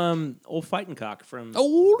do Old Fighting Cock from.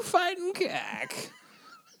 Old Fighting Cock.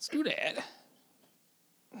 Let's do that.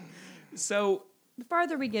 So The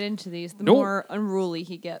farther we get into these, the Nope. more unruly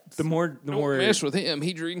he gets. the more Don't mess with him.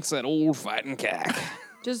 He drinks that Old Fighting Cock.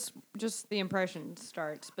 Just the impressions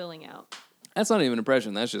start spilling out. That's not even an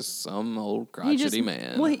impression. That's just some old He crotchety just,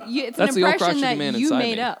 man. Well, it's That's an the old impression crotchety that man you inside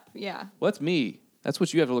made me. up. Yeah. Well, that's me. That's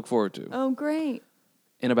what you have to look forward to. Oh, great.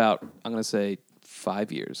 In about, I'm going to say,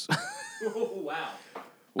 5 years. Oh wow!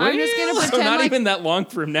 I'm just gonna So pretend not like even that long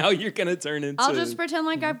from now, you're gonna turn into. I'll just pretend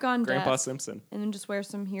like I've gone Grandpa deaf Simpson. and then just wear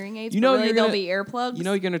some hearing aids. You but know really you're they'll gonna- be earplugs. You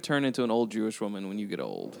know you're going to turn into an old Jewish woman when you get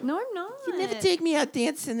old. No, I'm not. me out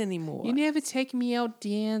dancing anymore. You never take me out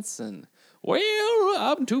dancing. Well,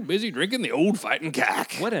 I'm too busy drinking the Old Fighting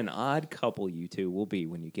Cock. What an odd couple you two will be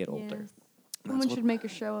when you get older. Yes. Someone should make a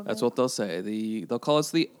show of That's it. what they'll say. They'll call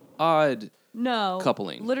us the odd. No.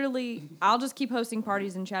 coupling. Literally, I'll just keep hosting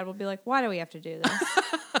parties and Chad will be like, why do we have to do this?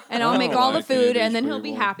 And I'll I make don't all the like any of food and these then he'll be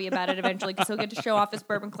people. happy about it eventually because he'll get to show off his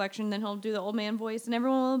bourbon collection. Then he'll do the old man voice and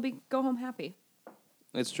everyone will go home happy.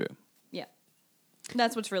 It's true. Yeah.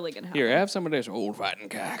 That's what's really going to happen. Here, have some of this Old Fighting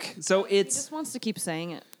Cock. So He it's just wants to keep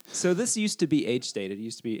saying it. so this used to be age stated. It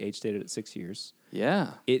used to be age stated at 6 years.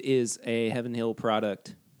 Yeah. It is a Heaven Hill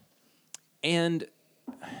product, and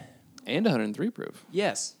And 103 proof.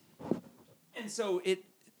 yes, and so it.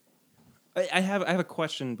 I have a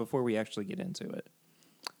question before we actually get into it.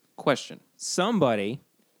 Question. Somebody,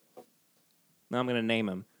 now I'm going to name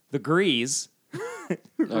him, the Grease,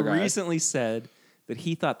 Okay. recently said that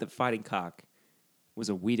he thought that Fighting Cock was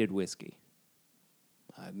a wheated whiskey.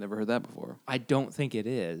 I'd never heard that before. I don't think it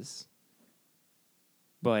is,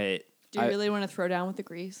 but Do you I- really want to throw down with the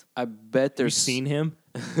grease? I bet have you there's seen him?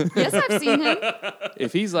 Yes, I've seen him.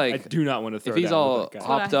 if he's I like do not want to throw if he's down all with that guy. That's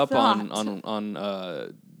hopped what I up thought.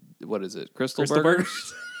 on what is it? Crystal Crystal Burgers?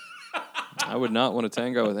 Burgers? I would not want to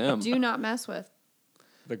tango with him. Do not mess with.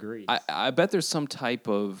 The Grease. I bet there's some type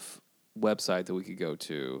of website that we could go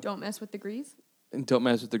to. Don't mess with the grease.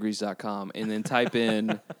 don'tmesswiththegrease.com and then type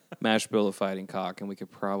in mash bill of fighting cock, and we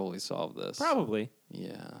could probably solve this. Probably.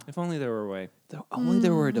 Yeah. If only there were a way. If only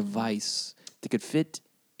there were a device that could fit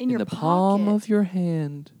In your the palm pocket. of your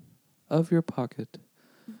hand, of your pocket.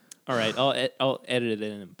 All right, I'll edit it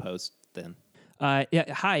in post then.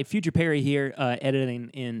 Yeah, hi, Future Perry here, editing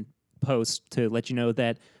in post to let you know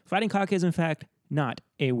that Fighting Cock is in fact not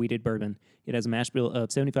a wheated bourbon. It has a mash bill of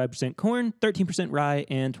 75% corn, 13% rye,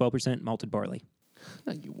 and 12% malted barley.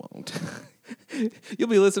 No, you won't. You'll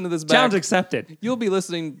be listening to this back. Challenge accepted. You'll be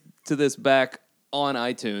listening to this back on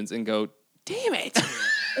iTunes and go, damn it.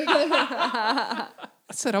 I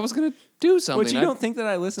said I was going to do something. But you don't think that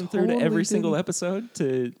I listen through to totally every single didn't. episode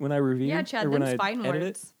to when I review? Yeah, Chad, or when them's I fighting edit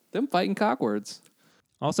words. Them fighting cock words.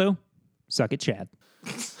 Also, suck it, Chad.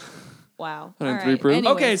 Wow. 103 All right. proof? it?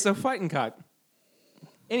 Anyways. Okay, so fighting cock.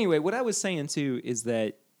 Anyway, what I was saying too is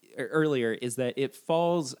that earlier is that it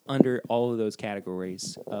falls under all of those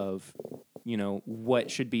categories of,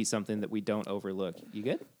 what should be something that we don't overlook. You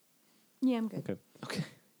good? Yeah, I'm good. Okay. Okay.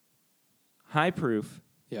 High proof,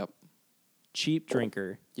 Yep. cheap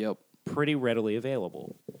drinker, Yep. pretty readily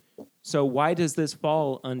available. So why does this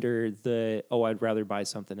fall under the, I'd rather buy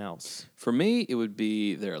something else? For me, it would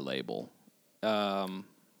be their label.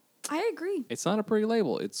 I agree. It's not a pretty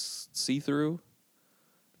label. It's see-through,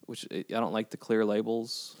 which I don't like the clear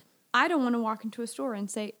labels. I don't want to walk into a store and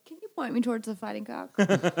say, "Can you point me towards the Fighting Cock?"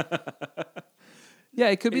 Yeah,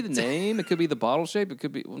 it could be the name. It could be the bottle shape. It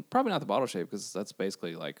could be probably not the bottle shape because that's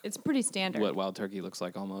basically like It's pretty standard. what Wild Turkey looks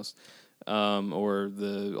like almost, or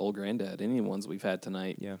the Old Granddad. Any ones we've had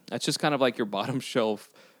tonight. Yeah. That's just kind of like your bottom shelf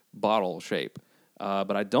bottle shape.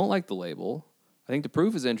 But I don't like the label. I think the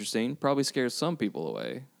proof is interesting. Probably scares some people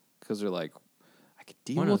away because they're like, I could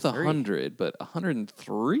deal with 103. 100, but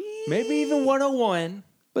 103, Maybe even 101.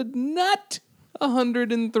 but not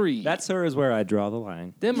 103. That, sir, is where I draw the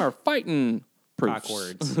line. Them are fighting proofs. Cock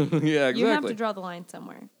words. Yeah, exactly. You have to draw the line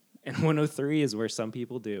somewhere. And 103 is where some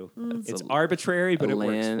people do. It's a- arbitrary, but a it works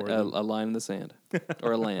land, for a, them. a line in the sand,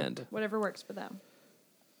 or a land. Whatever works for them.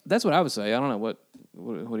 That's what I would say. I don't know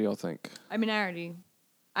what do y'all think? I mean,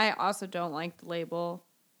 I also don't like the label,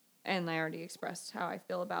 and I already expressed how I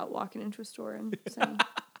feel about walking into a store and saying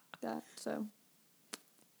that. So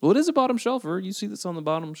Well, it is a bottom shelfer. You see this on the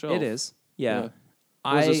bottom shelf. It is. Yeah.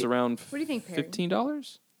 Was this around What do you think, Perry?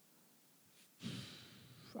 $15?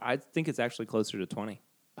 I think it's actually closer to 20.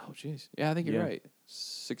 Oh, jeez. Yeah, I think you're Yeah. right.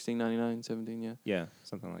 $16.99, $17, yeah. Yeah,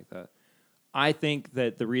 something like that. I think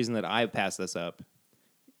that the reason that I passed this up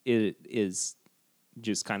is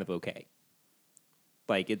just kind of okay.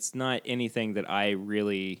 Like, it's not anything that I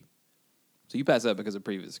really... So you pass that because of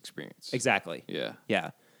previous experience. Exactly. Yeah.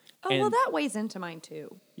 Yeah. Oh, well, And- that weighs into mine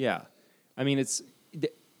too. Yeah. I mean, it's...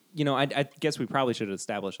 I guess we probably should have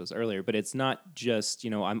established this earlier, but it's not just,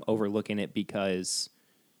 I'm overlooking it because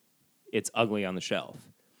it's ugly on the shelf.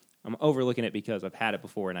 I'm overlooking it because I've had it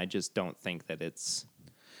before, and I just don't think that it's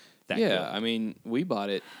that good. Yeah, I mean, we bought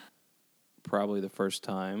it probably the first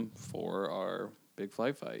time for our big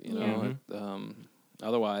flight fight, you know?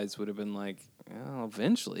 Otherwise, would have been like,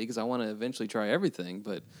 eventually, because I want to eventually try everything,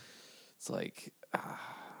 but it's like,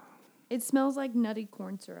 It smells like nutty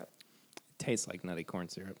corn syrup. It tastes like nutty corn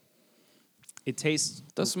syrup. It tastes...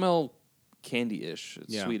 does smell candy-ish.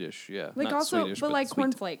 It's Yeah. Swedish, yeah. Like Not also, Swedish, but like sweet.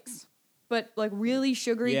 cornflakes. But like really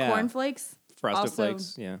sugary Yeah. cornflakes. Frosted also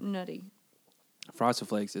Flakes, yeah. Nutty. Frosted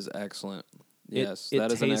Flakes is excellent. It- Yes, it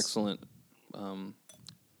that is an tastes- excellent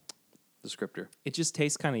descriptor. It just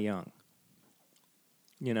tastes kind of young.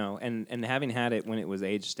 And having had it when it was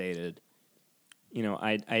age stated,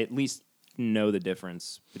 I at least know the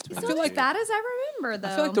difference between It's the not as two. bad as I remember,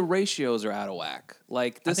 though. I feel like the ratios are out of whack.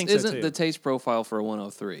 Like this think so, isn't too. the taste profile for a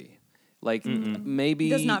 103. Like maybe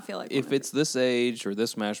Does not feel like if 103. it's this age or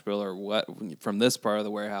this mash bill or what from this part of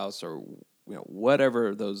the warehouse or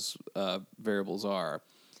whatever those variables are,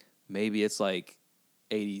 maybe it's like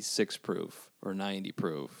 86 proof or 90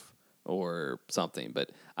 proof or something.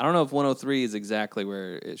 But I don't know if 103 is exactly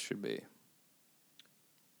where it should be.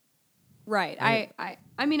 Right.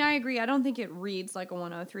 I mean, I agree. I don't think it reads like a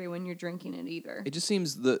 103 when you're drinking it either. It just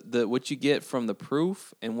seems the what you get from the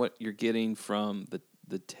proof and what you're getting from the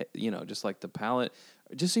just like the palate,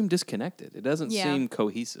 it just seem disconnected. It doesn't Yeah. seem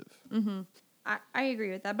cohesive. I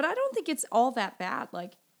agree with that, but I don't think it's all that bad.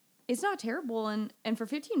 Like, it's not terrible, and for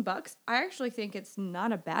 $15, I actually think it's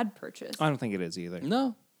not a bad purchase. I don't think it is either.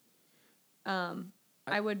 No,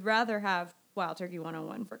 I would rather have Wild Turkey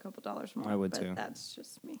 101 for a couple dollars more. I would but too. That's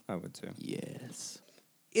just me. I would too. yes,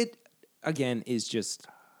 It, again, is just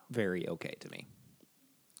very okay to me.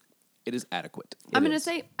 it is adequate. I'm It going to is.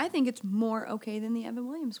 say I think it's more okay than the Evan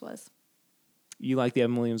Williams was. You like the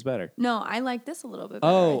Evan Williams better. No, I like this a little bit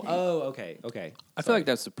better. I think. Okay. I feel like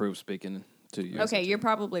that's the proof speaking to you. Okay, you're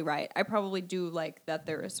probably right. I probably do like that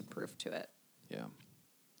there is a proof to it. Yeah.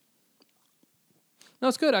 No,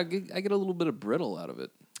 it's good. I get a little bit of brittle out of it.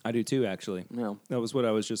 I do too, actually. No. That was what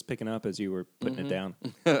I was just picking up as you were putting it down.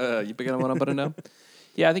 You picking one up on it now?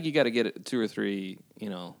 Yeah, I think you got to get 2 or 3,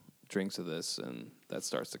 drinks of this, and that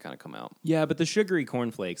starts to kind of come out. Yeah, but the sugary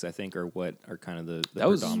cornflakes, I think, are what are kind of the That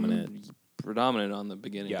was predominant. predominant on the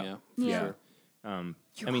beginning. Yeah. Yeah, for Yeah.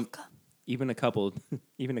 sure. I mean, even a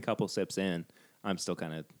couple sips in, I'm still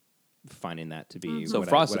kind of finding that to be So what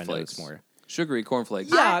Frosted I notice Flakes. more. Sugary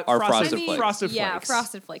cornflakes Yeah, are Frosted- Frosted I mean, Flakes. Frosted Yeah, Flakes.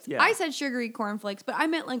 frosted flakes. Yeah. I said sugary cornflakes, but I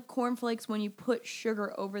meant like cornflakes when you put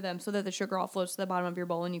sugar over them so that the sugar all floats to the bottom of your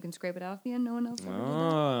bowl and you can scrape it out at the end. No one else ever did that.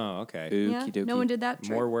 Oh, okay. Yeah, Okey dokey. no one did that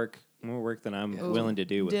trick. More work than I'm willing to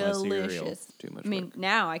do with my cereal. Delicious. Too much I mean,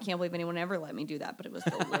 now I can't believe anyone ever let me do that, but it was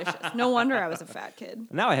delicious. No wonder I was a fat kid.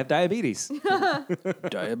 Now I have diabetes.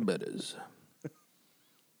 Diabetes.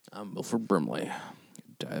 I'm Milford Brimley.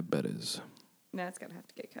 Diabetes. That's gonna have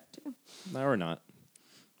to get cut too. No, or not.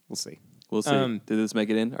 We'll see. We'll see. Um, Did this make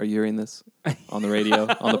it in? Are you hearing this on the radio,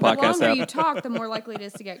 on the The podcast longer app? you talk, the more likely it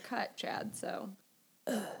is to get cut, Chad. So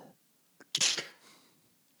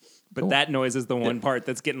But that noise is the one part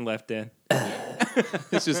that's getting left in.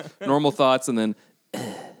 It's just normal thoughts and then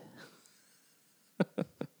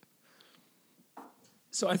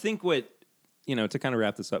So I think to kind of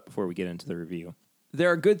wrap this up before we get into the review,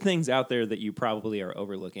 there are good things out there that you probably are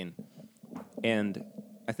overlooking. And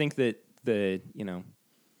I think that I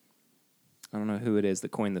don't know who it is that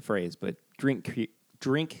coined the phrase, but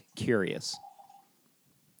drink curious.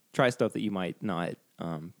 Try stuff that you might not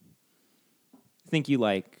think you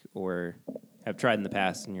like or have tried in the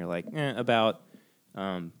past, and you're like, about.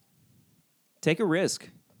 Take a risk,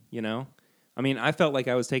 I mean, I felt like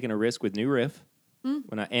I was taking a risk with New Riff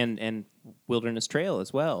when and Wilderness Trail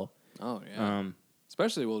as well. oh yeah,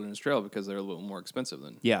 especially Wilderness Trail because they're a little more expensive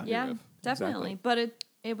than Yeah. yeah, Riff. definitely. Exactly. But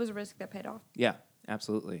it was a risk that paid off. Yeah,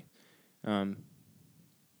 absolutely. Yeah,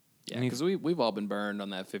 because we've all been burned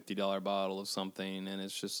on that $50 bottle of something, and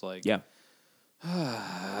it's just like Yeah.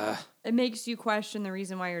 It makes you question the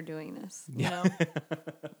reason why you're doing this. You know?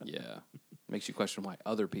 yeah, makes you question why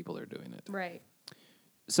other people are doing it. Right.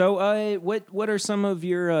 So, what are some of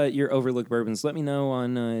your overlooked bourbons? Let me know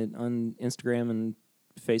on Instagram and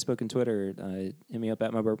Facebook and Twitter. Hit me up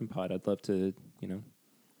at my bourbon pod. I'd love to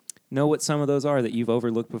know what some of those are that you've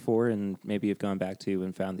overlooked before, and maybe have gone back to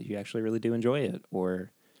and found that you actually really do enjoy it,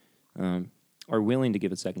 or are willing to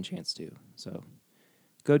give it a second chance to. So,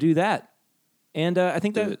 go do that. And I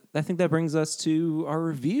think that brings us to our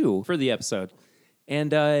review for the episode,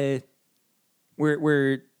 and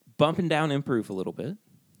we're bumping down improof a little bit,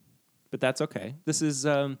 but that's okay. This is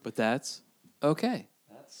But that's okay.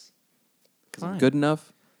 that's Because I'm fine. good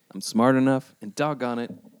enough, I'm smart enough, and doggone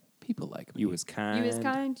it, people like me. You is kind. You is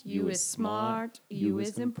kind. You is smart. You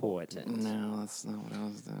is important. No, that's not what I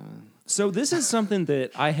was doing. So this is something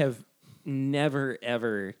that I have never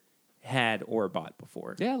ever had or bought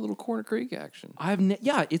before. Yeah, a little Corner Creek action,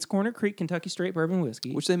 It's Corner Creek Kentucky Straight Bourbon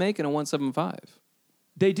Whiskey. which they make in a 175.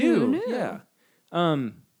 They do. Who knew? Yeah.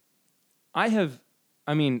 I have,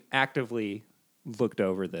 actively looked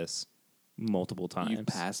over this multiple times. You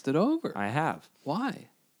passed it over. I have. Why?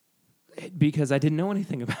 Because I didn't know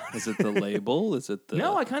anything about it. Is it the label? Is it the?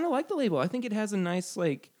 No, I kind of like the label. I think it has a nice,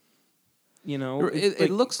 It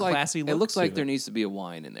looks like classy it look looks to like it. there needs to be a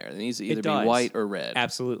wine in there. It needs to either be does. white or red.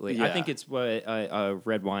 Absolutely. I Yeah. think it's a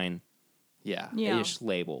red wine Yeah, Yeah. ish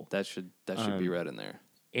label. that should be red in there.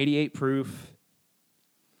 88 proof.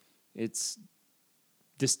 It's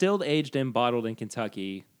distilled, aged, and bottled in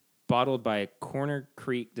Kentucky. Bottled by Corner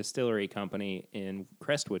Creek Distillery Company in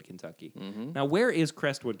Crestwood, Kentucky. Mm-hmm. Now, where is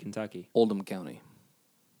Crestwood, Kentucky? Oldham County.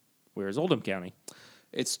 Where is Oldham County?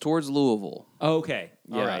 It's towards Louisville. Oh, okay.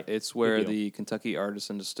 Yeah, All right. it's where Good deal. the Kentucky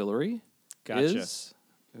Artisan Distillery Gotcha. is,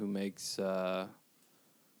 who makes High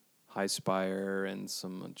Spire and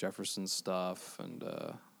some Jefferson stuff and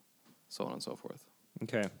so on and so forth.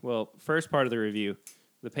 Okay. Well, first part of the review,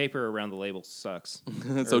 the paper around the label sucks.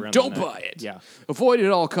 So Or around don't the neck. buy it. Yeah. Avoid it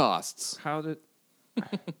at all costs. How did...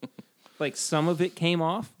 Like, some of it came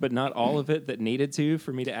off, but not all of it that needed to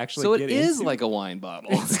for me to actually So get it is into. like a wine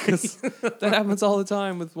bottle. 'Cause that happens all the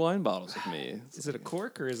time with wine bottles with me. Is it a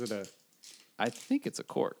cork or is it a... I think it's a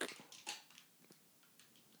cork.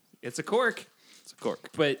 It's a cork. It's a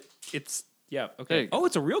cork. But it's... Yeah, There okay. you go. Oh,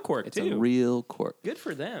 it's a real cork, It's too. a real cork. Good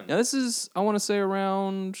for them. Now this is, I want to say,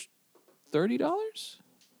 around $30.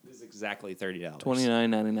 It was exactly $30.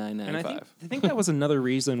 $29.99.95. And I think that was another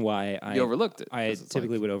reason why You overlooked it, I 'cause it's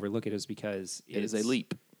typically like- would overlook it is because it is a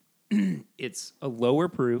leap. It's a lower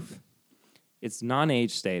proof. It's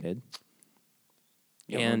non-age stated.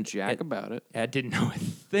 You don't know And jack it- about it. I didn't know a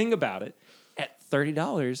thing about it. At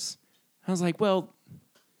 $30, I was like, well,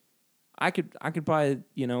 I could buy,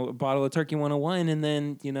 a bottle of Turkey 101 and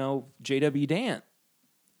then, JW Dant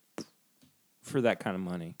for that kind of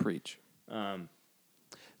money. Preach.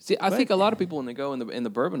 See, I think a lot of people when they go in the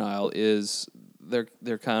bourbon aisle is they're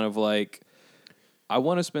kind of like, I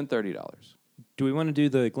want to spend $30. Do we want to do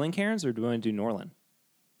the Glencairns or do we want to do Norland?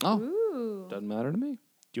 Oh, Ooh. doesn't matter to me.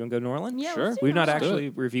 Do you want to go Norland? Yeah, Sure. let's do We've not Norland. actually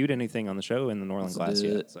reviewed anything on the show in the Norland Let's glass do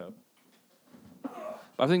yet. it. So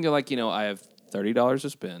I think they're like, I have $30 to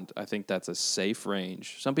spend. I think that's a safe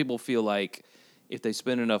range. Some people feel like if they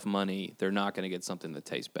spend enough money, they're not going to get something that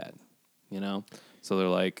tastes bad, So they're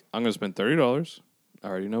like, I'm going to spend $30. I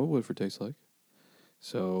already know what Woodford tastes like.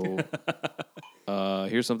 So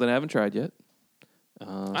here's something I haven't tried yet. I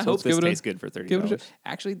So hope let's this give it tastes good for $30. Give it a shot.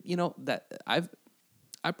 Actually, that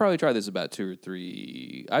I probably tried this about 2 or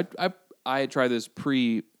 3. I tried this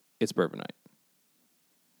pre it's bourbon night.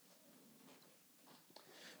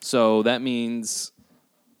 So that means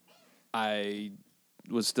I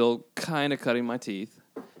was still kind of cutting my teeth,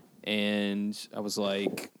 and I was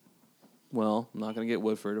like, well, I'm not going to get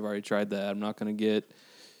Woodford. I've already tried that. I'm not going to get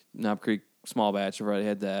Knob Creek Small Batch. I've already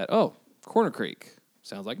had that. Oh, Corner Creek.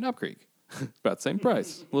 Sounds like Knob Creek. About the same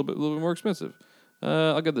price. A little bit more expensive.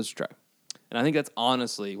 I'll give this a try. And I think that's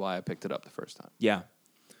honestly why I picked it up the first time. Yeah.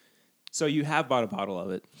 So you have bought a bottle of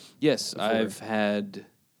it. Yes, Before. I've had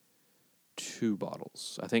 2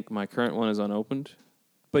 bottles. I think my current one is unopened.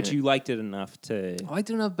 But Yeah. you liked it enough to... I liked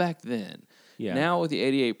it enough back then. Yeah. Now with the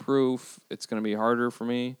 88 proof, it's going to be harder for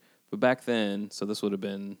me. But back then, so this would have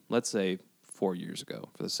been, let's say, 4 years ago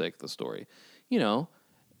for the sake of the story.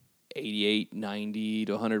 88, 90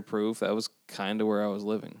 to 100 proof, that was kind of where I was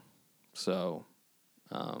living. So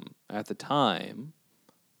at the time,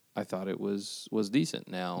 I thought it was decent.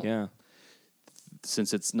 Now, Yeah.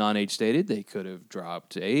 since it's non-age stated, they could have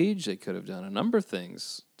dropped age. They could have done a number of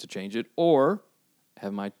things to change it, or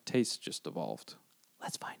have my taste just evolved.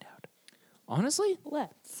 Let's find out. Honestly,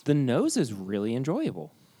 Let's. the nose is really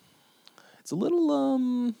enjoyable. It's a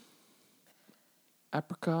little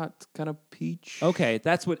apricot kind of peach. Okay,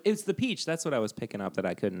 it's the peach. That's what I was picking up that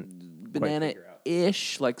I couldn't quite figure out.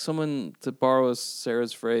 Banana-ish, like someone, to borrow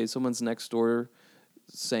Sarah's phrase, someone's next door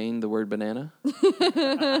saying the word banana.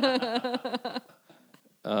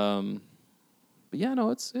 But yeah, no,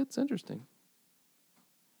 it's interesting.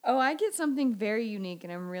 Oh, I get something very unique,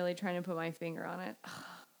 and I'm really trying to put my finger on it.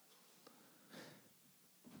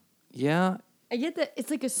 Yeah, I get that it's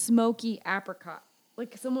like a smoky apricot.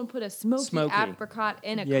 Like someone put a smoky apricot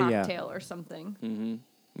in a Yeah, yeah. cocktail or something.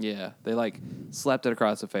 yeah, they like slapped it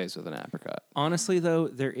across the face with an apricot. Honestly, though,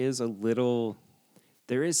 there is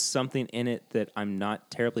something in it that I'm not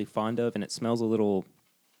terribly fond of, and it smells a little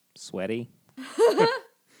sweaty.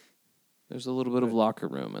 There's a little bit of locker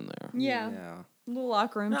room in there. Yeah. Little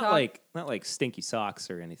locker room Not talk. like stinky socks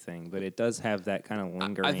or anything, but it does have that kind of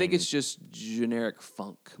lingering. I think it's just generic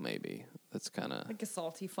funk, maybe. That's kind of like a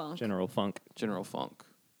salty funk. general funk. general funk.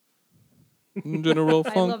 General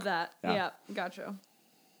funk. I love that. Yeah. Yeah, gotcha.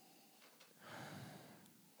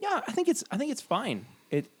 Yeah, I think it's fine.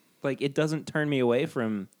 It doesn't turn me away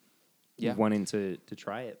from Yeah. wanting to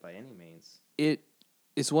try it by any means.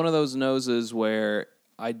 It's one of those noses where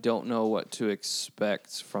I don't know what to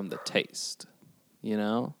expect from the taste.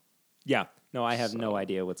 Yeah. No, I have no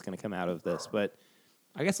idea what's going to come out of this, but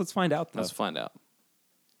I guess let's find out, though. Let's find out.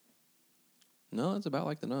 No, it's about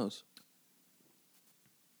like the nose.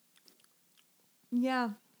 Yeah.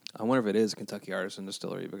 I wonder if it is Kentucky Artisan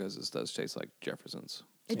Distillery because this does taste like Jefferson's.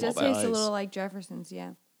 It Small does taste batch. a little like Jefferson's,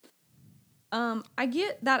 yeah. I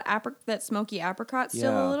get that smoky apricot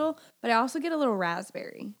still Yeah. a little, but I also get a little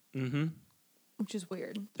raspberry, Mm-hmm. which is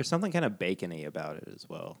weird. There's something kind of bacony about it as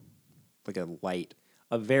well. Like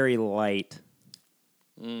a very light,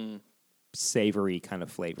 savory kind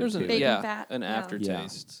of flavor There's to an it. Bacon fat, an yeah.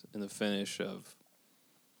 aftertaste in the finish of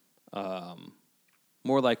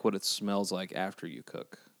more like what it smells like after you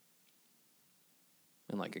cook.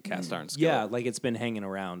 In like a cast iron skillet. Yeah, like it's been hanging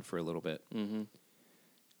around for a little bit. Mm-hmm.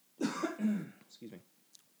 Excuse me.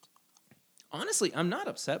 Honestly, I'm not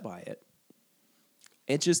upset by it.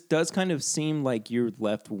 It just does kind of seem like you're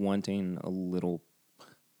left wanting a little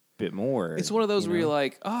bit more. It's one of those you where know? you're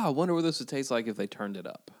like, I wonder what this would taste like if they turned it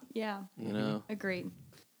up. Yeah, You know? agreed.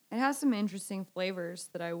 It has some interesting flavors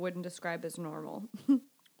that I wouldn't describe as normal.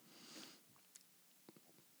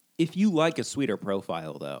 If you like a sweeter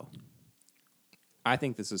profile, though, I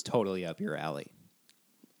think this is totally up your alley.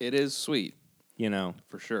 It is sweet You know,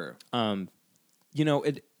 for sure. I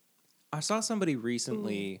saw somebody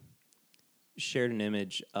recently shared an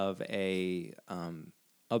image of a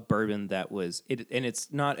bourbon that was and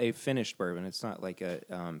it's not a finished bourbon. It's not like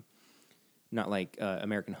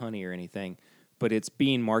American Honey or anything, but it's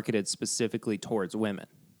being marketed specifically towards women.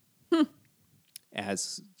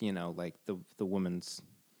 As like the woman's,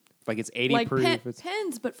 like it's 80 Like proof. It's,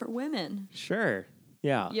 pens, but for women. sure,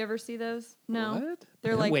 yeah. You ever see those? No. What?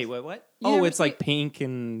 They're like Wait, what? You Oh, never it's like see- pink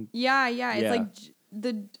and Yeah. It's Yeah. like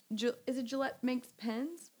is it Gillette makes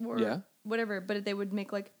pens or Yeah. whatever, but they would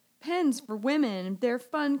make like pens for women. They're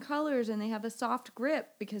fun colors and they have a soft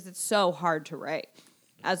grip because it's so hard to write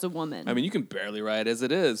as a woman. I mean, you can barely write as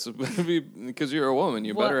it is because you're a woman.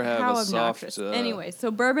 You What- better have how a soft. obnoxious. Anyway,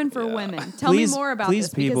 so bourbon for yeah. women. Tell me more about please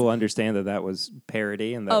this. because- people understand that was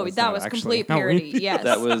parody and that Oh, was that not was actually complete how we- parody. Yes,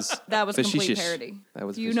 That was that was complete facetious. parody. That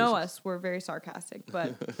was you know facetious. us, we're very sarcastic,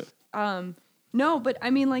 but no, but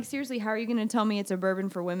I mean, like seriously, how are you going to tell me it's a bourbon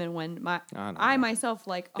for women when I myself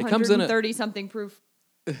like It comes in a- 130 something proof,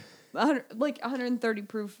 like 130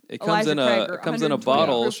 proof. It comes Elijah in Craig a or it comes in a 120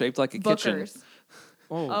 bottle proof shaped like a kitchen. Booker's.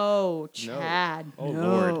 Oh, Oh, Chad. Oh,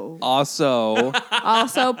 no. Lord. Also,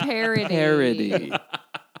 Also parody. parody.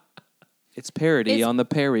 It's parody It's- on the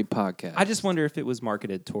Perry podcast. I just wonder if it was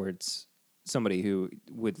marketed towards somebody who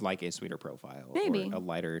would like a sweeter profile, Maybe. or a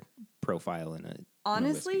lighter profile in a whiskey.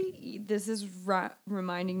 Honestly, this is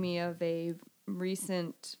reminding me of a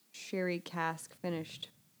recent sherry cask finished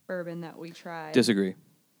bourbon that we tried. disagree.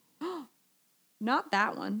 Not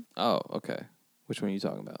that one. Oh, okay. Which one are you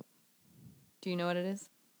talking about? Do you know what it is?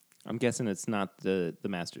 I'm guessing it's not the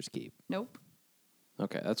Master's Keep. Nope.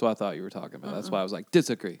 Okay, that's what I thought you were talking about. That's why I was like,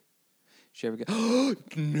 disagree. She ever go?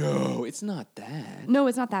 No, it's not that. No,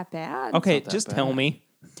 it's not that bad. Okay, not that just tell bad. me.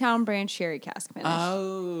 Town brand sherry cask finish.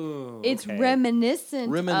 Oh, It's reminiscent.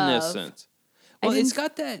 Reminiscent. I Well, it's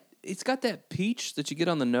didn't- got that peach that you get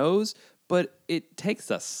on the nose, but it takes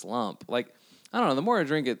a slump. Like, I don't know, the more I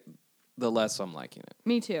drink it, the less I'm liking it.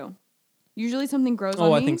 Me too. Usually something grows on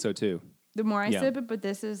Oh, me. I think so too. The more I Yeah. sip it, but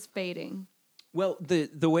this is fading. Well,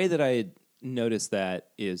 the way that I noticed that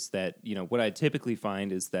is that, what I typically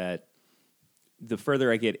find is that the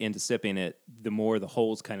further I get into sipping it, the more the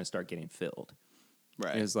holes kind of start getting filled.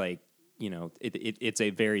 Right. It's like, it's a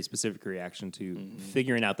very specific reaction to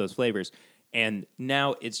figuring out those flavors. And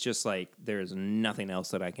now it's just like there's nothing else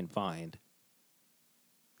that I can find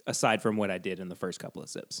aside from what I did in the first couple of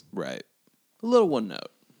sips. Right. A little one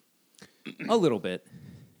note. A little bit.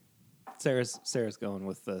 Sarah's going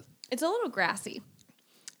with the It's a little grassy.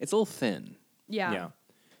 It's a little thin. Yeah. yeah.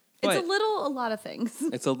 It's But a lot of things.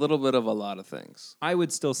 It's a little bit of a lot of things. I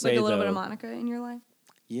would still say Like a little though, bit of Monica in your life.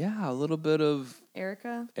 Yeah, a little bit of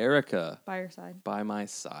Erica Erica by your side. by my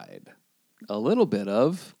side. A little bit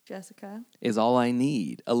of Jessica. is all I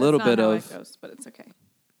need. A little That's bit not how of it goes, but it's okay.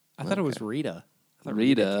 I thought it was Rita. I thought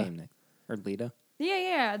Rita. came next. Or Lita.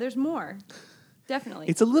 Yeah. There's more. Definitely.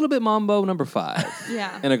 it's a little bit Mambo number 5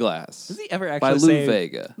 yeah. in a glass Does he ever by actually Lou say?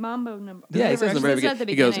 Vega. Mambo number. Yeah, he whatever. says in the very It says at the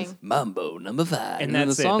beginning. He beginning. goes Mambo number 5, And then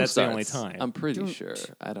that's the it. song That's the starts. only time. I'm pretty sure.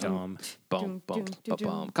 I don't. Dumb. Bum bum Dum, bum dum,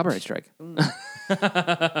 bum. dum. Copyright strike.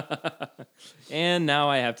 And now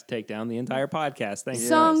I have to take down the entire podcast. Thank you.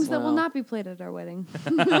 Songs that will well. not be played at our wedding.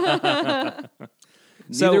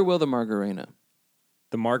 So- Neither will the Margarena.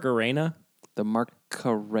 The Margarena. The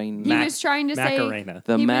Margarena. He was trying to say Macarena.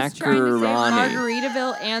 The he was trying to say macaroni.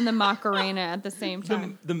 Margaritaville and the Macarena at the same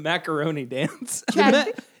time. The macaroni dance.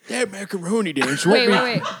 Chad, That macaroni dance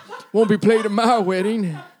wait. won't be played at my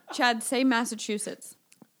wedding. Chad, say Massachusetts.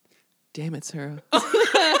 Damn it, Sarah.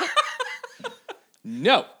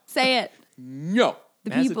 No. Say it. No.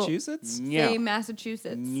 The people. Massachusetts? Say No.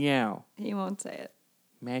 Massachusetts. No. He won't say it.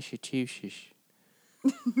 Massachusetts.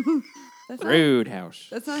 That's not, Roadhouse.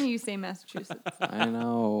 that's not how you say Massachusetts. I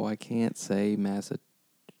know. I can't say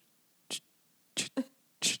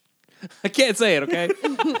I can't say it, okay?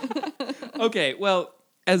 Okay, well,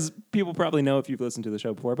 as people probably know if you've listened to the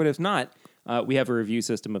show before, but if not, we have a review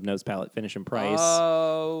system of nose, palate, finish, and price.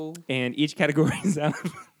 Oh, And each category is out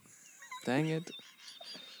of... dang it.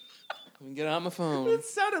 Let me get on my phone. It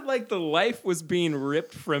sounded like the life was being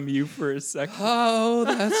ripped from you for a second. Oh,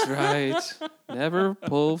 that's right. Never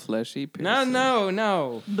pull fleshy piercing.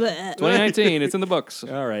 No. Bleh. 2019, it's in the books.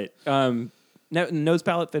 All right. Nose,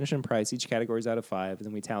 palate, finish, and price. Each category is out of 5, and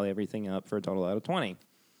then we tally everything up for a total out of 20.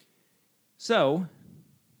 So,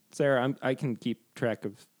 Sarah, I can keep track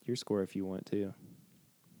of your score if you want to.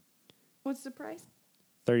 What's the price?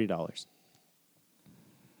 $30.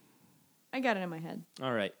 I got it in my head.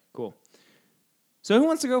 All right. Cool. So who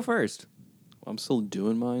wants to go first? I'm still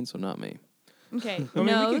doing mine, so not me. Okay. I mean,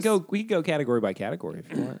 Nose. we could go category by category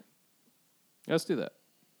if you want. Let's do that.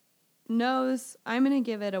 Nose. I'm gonna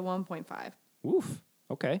give it a 1.5. Oof.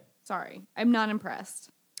 Okay. Sorry, I'm not impressed.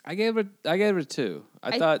 I gave it a 2.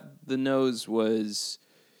 I thought the nose was,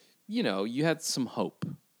 you had some hope.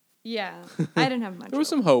 Yeah, I didn't have much. There was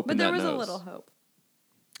some hope but in there that was a nose. little hope.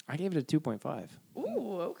 I gave it a 2.5.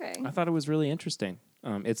 Ooh, okay. I thought it was really interesting.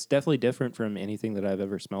 It's definitely different from anything that I've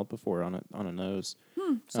ever smelled before on a nose.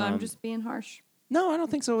 So I'm just being harsh. No, I don't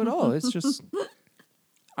think so at all. It's just,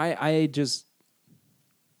 I just,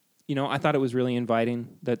 I thought it was really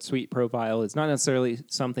inviting. That sweet profile is not necessarily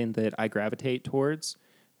something that I gravitate towards,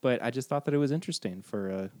 but I just thought that it was interesting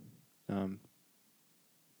for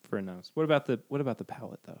a nose. What about the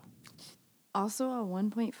palate though? Also a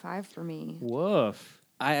 1.5 for me. Woof.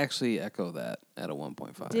 I actually echo that at a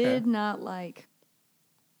 1.5. Did not like.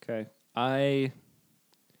 Okay, I'm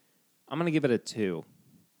gonna give it a 2.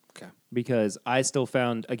 Okay. Because I still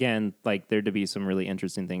found, again, like there to be some really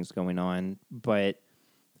interesting things going on, but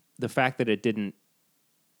the fact that it didn't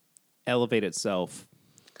elevate itself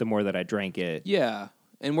the more that I drank it. Yeah,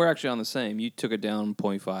 and we're actually on the same. You took it down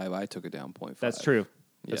 0.5. I took it down 0.5. That's true.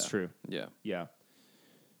 That's Yeah. true. Yeah.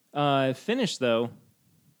 Yeah. Finish, though,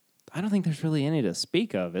 I don't think there's really any to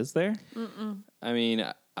speak of, is there? I mean,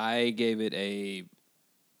 I gave it a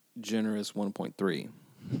generous 1.3.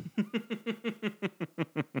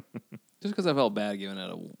 Just because I felt bad giving it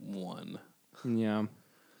a 1. Yeah.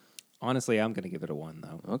 Honestly, I'm going to give it a 1,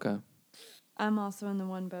 though. Okay. I'm also in the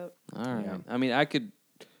one boat. All right. Yeah. I mean,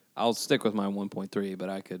 I'll stick with my 1.3, but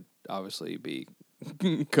I could obviously be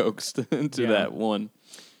coaxed into Yeah. that 1.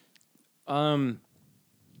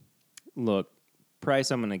 Look,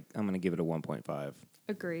 price, I'm gonna give it a 1.5.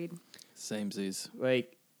 Agreed. Samesies.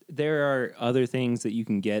 Like, there are other things that you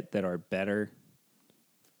can get that are better.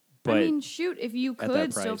 But I mean, shoot, if you that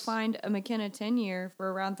could still price. find a McKenna 10-year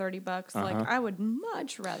for around $30, like I would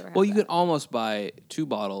much rather have Well, you that. could almost buy 2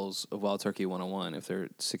 bottles of Wild Turkey 101 if they're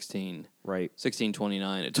right.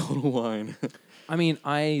 $16.29 at Total Wine. I mean,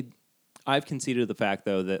 I've conceded the fact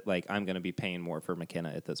though that like I'm going to be paying more for McKenna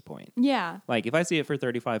at this point. Yeah, Like if I see it for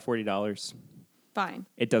 $35, $40, fine.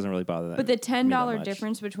 it doesn't really bother that. But the me that $10 much.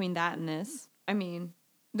 difference between that and this, I mean,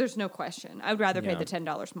 there's no question. I would rather pay Yeah. the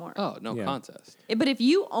 $10 more. Oh, no Yeah. contest. But if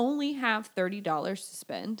you only have $30 to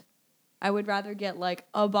spend, I would rather get like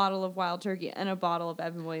a bottle of Wild Turkey and a bottle of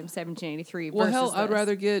Evan Williams 1783. Well, versus hell, I'd this.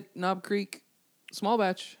 rather get Knob Creek small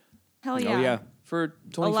batch Hell Oh yeah. yeah, for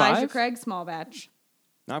 25. Elijah Craig small batch.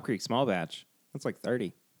 Knob Creek small batch. That's like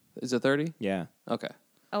 30. Is it 30? Yeah. Okay.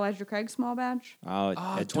 Elijah Craig small batch.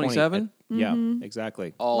 At 27? Yeah,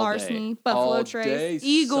 exactly. All Larceny, day. Buffalo All Trace, day,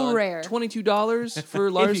 Eagle son. Rare. $22 for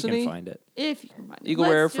If Larceny. you can find it. If you can find it. Eagle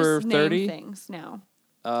Let's Rare just for name 30? things now.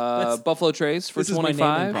 Buffalo Trace for this is my naming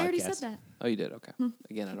 25. I already Podcast. said that. Oh, you did? Okay.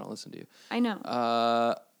 Again, I don't listen to you. I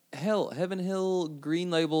know. Hell, Heaven Hill Green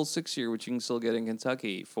Label 6-year, which you can still get in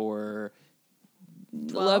Kentucky for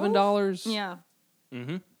 $11. Yeah.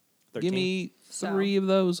 13. Give me So. 3 of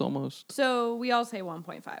those almost. So we all say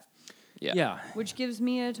 1.5, Yeah. Yeah. which gives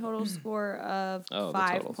me a total score of Oh, the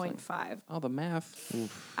total 5.5 Oh, the math.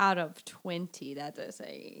 out of 20. That is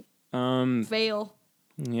a Um. fail.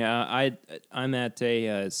 Yeah. I'm at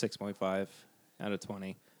a 6.5 out of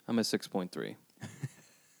 20. I'm at 6.3.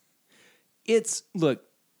 Look.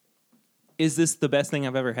 Is this the best thing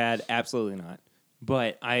I've ever had? Absolutely not.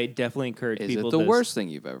 But I definitely encourage Is people it the to worst thing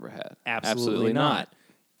you've ever had? Absolutely not.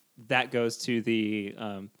 That goes to the.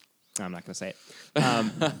 I'm not going to say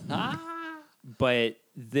it. But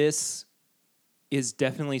this is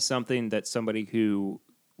definitely something that somebody who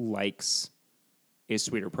likes a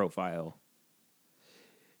sweeter profile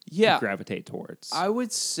Yeah. gravitate towards. I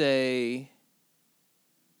would say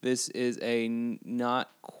this is not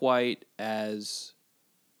quite as.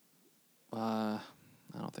 I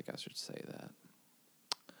don't think I should say that.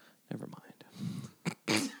 Never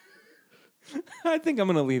mind. I think I'm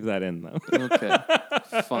going to leave that in, though. Okay.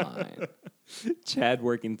 Fine. Chad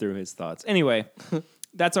working through his thoughts. Anyway,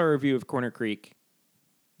 that's our review of Corner Creek.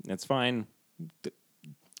 That's fine.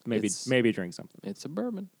 Maybe drink something. It's a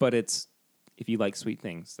bourbon. But if you like sweet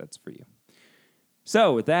things, that's for you.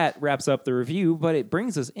 So that wraps up the review, but it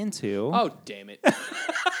brings us into Oh, damn it.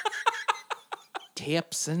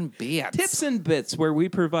 Tips and bits. Tips and Bits, where we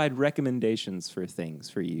provide recommendations for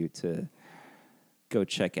things for you to go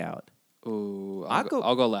check out. Ooh, I'll go-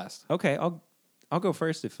 I'll go last. Okay, I'll go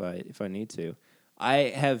first if I need to. I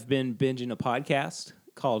have been binging a podcast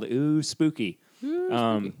called Ooh Spooky,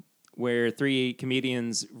 where 3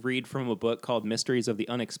 comedians read from a book called Mysteries of the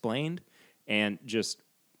Unexplained, and just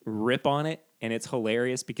rip on it, and it's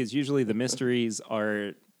hilarious because usually the mysteries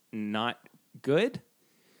are not good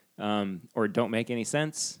or don't make any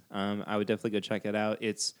sense. I would definitely go check it out.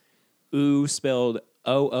 It's Ooh spelled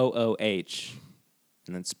OOOH,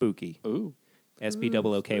 and then spooky. Ooh.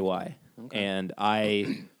 SPOOKY. And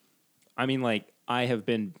I mean, like, I have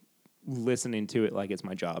been listening to it like it's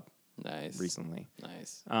my job Nice. recently.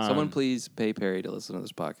 Nice. Someone please pay Perry to listen to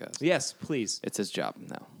this podcast. Yes, please. It's his job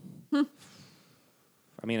now.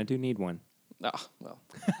 I mean, I do need one. Ah, well,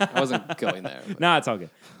 I wasn't going there. But. No, it's all good.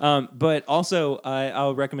 But also,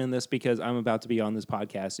 I'll recommend this because I'm about to be on this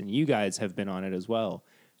podcast, and you guys have been on it as well.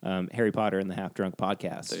 Harry Potter and the Half Drunk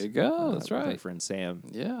Podcast. There you go. That's with right. Her friend Sam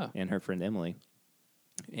Yeah. and her friend Emily.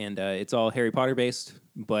 And it's all Harry Potter based,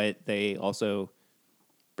 but they also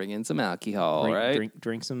Bring in some alcohol, right?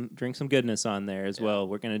 drink some goodness on there as well.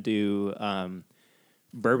 We're gonna do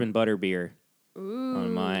bourbon butter beer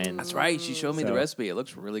on mine. That's right. She showed me the So- recipe. It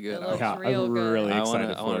looks really good. It looks Yeah, real I'm good. really I excited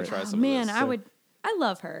want for to it. try some Man, of this. I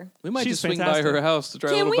love her. We might She's just swing fantastic. by her house to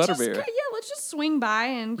try a Can little we butter just, beer. let's just swing by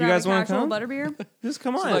and You grab guys a wanna casual come? butterbeer. Just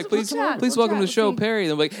come She's on. like, please, chat. please We'll welcome to the chat. show, We'll see. Perry.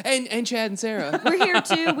 And I'm like, and Chad and Sarah. We're here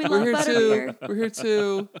too. We We're love here butterbeer. too. We're here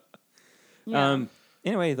too. Yeah.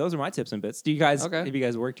 Anyway, those are my tips and bits. Do you guys Okay. have you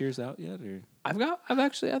guys worked yours out yet? Or? I think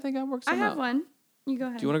I've worked I some have out. one. You go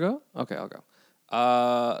ahead. Do you want to go? Okay, I'll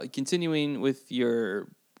go. Continuing with your,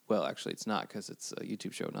 well, actually, it's not because it's a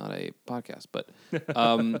YouTube show, not a podcast. But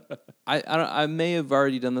I may have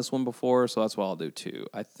already done this one before, so that's what I'll do too.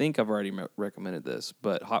 I think I've already recommended this,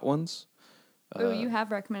 but Hot Ones. Oh, you have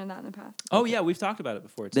recommended that in the past. Oh yeah, we've talked about it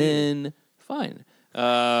before too. Then fine.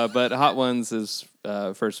 But Hot Ones is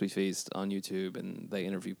First We Feast on YouTube, and they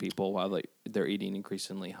interview people while they're eating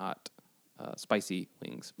increasingly hot, spicy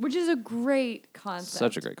wings. Which is a great concept.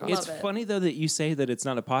 Such a great concept. It's Love it. funny though that you say that it's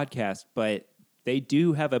not a podcast, but they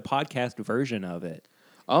do have a podcast version of it.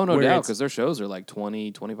 Oh, no Where doubt, it's- because their shows are like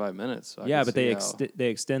 20, 25 minutes. So I Yeah, can but see they how- they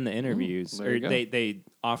extend the interviews, there or you go. they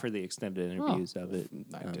offer the extended interviews of it.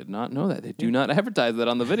 I did not know that. They do not advertise that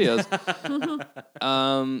on the videos.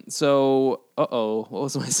 So, what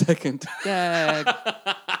was my second?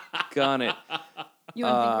 Gone it. You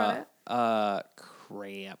want to think about it?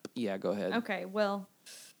 Crap. Yeah, go ahead. Okay, well,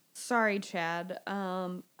 sorry, Chad.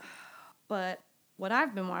 But what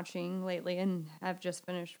I've been watching lately and have just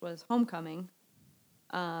finished was Homecoming,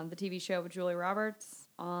 the TV show with Julia Roberts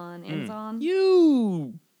on Amazon.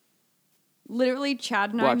 You. Literally,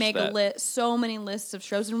 Chad and I Watch make that. so many lists of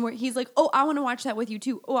shows, and he's like, "Oh, I want to watch that with you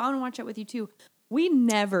too. Oh, I want to watch that with you too." We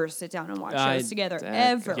never sit down and watch shows together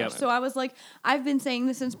ever. Yep. So I was like, I've been saying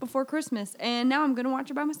this since before Christmas, and now I'm gonna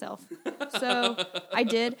watch it by myself. So I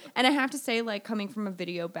did, and I have to say, like, coming from a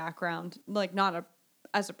video background, like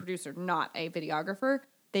as a producer, not a videographer,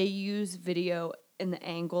 they use video in the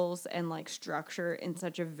angles and like structure in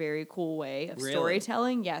such a very cool way of Really?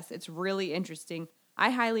 storytelling. Yes, it's really interesting. I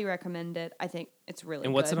highly recommend it. I think it's really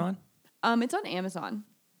And what's good. it on? It's on Amazon.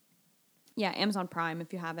 Yeah, Amazon Prime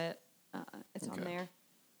if you have it. It's on Okay. there.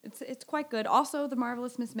 It's quite good. Also, The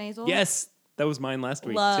Marvelous Miss Maisel. Yes, that was mine last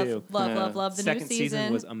week Love, too. love the Second new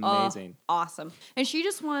season was Oh, amazing. awesome. And she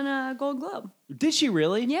just won a Gold Globe. Did she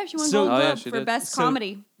really? Yeah, she won So Gold Oh, yeah, Globe she for did. Best So-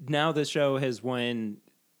 Comedy. now the show has won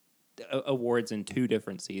awards in 2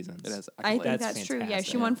 different seasons. It has I think accolades. that's true. Yeah, she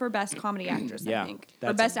fantastic. won for Best Comedy Actress, Yeah, I think. Or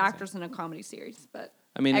that's Best amazing. Actress in a Comedy Series. But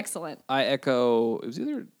I mean, excellent. I echo. It was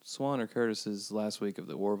either Swan or Curtis's last week of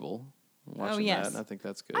the Orville. I'm watching yes. that, and I think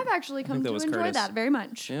that's good. I've actually come that to was enjoy Curtis. that very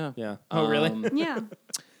much. Yeah. Yeah. Oh, really? Yeah.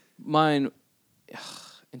 Mine,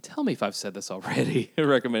 and tell me if I've said this already,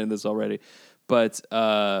 recommended this already, but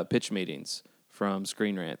pitch meetings from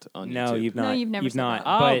Screen Rant on YouTube. No, you've not. No, you've never said not.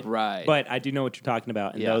 that. But, Alright. but I do know what you're talking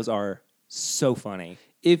about, and Yeah. those are so funny.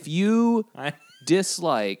 If you I,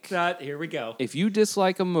 dislike, here we go. if you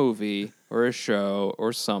dislike a movie or a show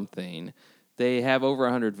or something, they have over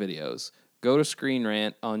 100 videos. Go to Screen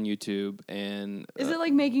Rant on YouTube and Is it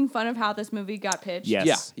like making fun of how this movie got pitched?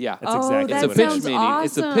 Yes. yeah. That's Oh, exactly that It's a what pitch it sounds is. meeting.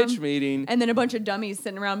 It's a awesome. pitch meeting. And then a bunch of dummies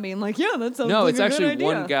sitting around being like, yeah, that sounds No, like it's a good actually idea.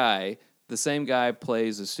 one guy. The same guy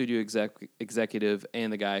plays a studio executive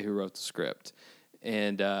and the guy who wrote the script.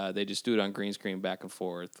 And they just do it on green screen back and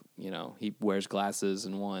forth. You know, he wears glasses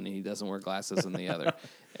in one and he doesn't wear glasses in the other.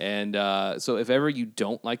 And so if ever you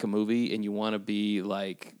don't like a movie and you want to be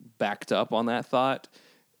like backed up on that thought,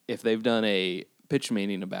 if they've done a pitch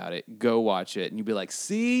meeting about it, go watch it and you'll be like,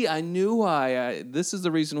 see, I knew why. This is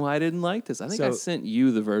the reason why I didn't like this. I think I So- sent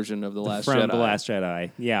you the version of The Last From Jedi. The Last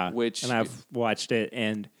Jedi. Yeah. Which- and I've watched it,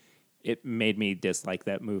 and it made me dislike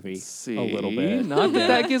that movie See, a little bit. Not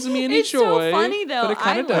that gives me any It's joy. so funny though. but it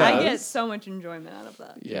kind of does. I get so much enjoyment out of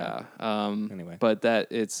that. Yeah. Anyway. But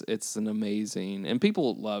it's an amazing, and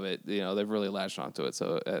people love it. You know, they've really latched onto it.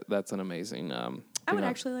 So that's an amazing. I thing would on-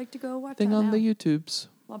 actually like to go watch thing that on now, the YouTubes.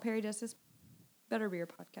 while Perry does his Butterbeer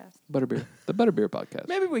podcast. Butterbeer, the Butterbeer podcast.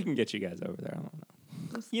 Maybe we can get you guys over there. I don't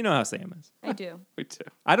know. You know how Sam is. I do. We do.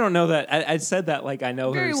 I don't know that. I said that like I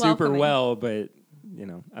know Very her super welcoming. well, but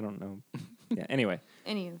I don't know. Yeah. Anyway,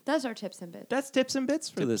 Anywho, that's our tips and bits. that's tips and bits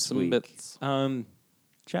for this Some week. bits.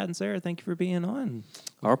 Chad and Sarah, thank you for being on.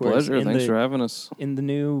 Our Of course, pleasure. in Thanks the- for having us. in the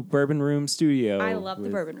new Bourbon Room studio. I love the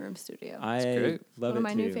with- Bourbon Room studio. I great. love One it of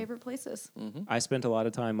my new too. favorite places. I spent a lot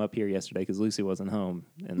of time up here yesterday because Lucy wasn't home,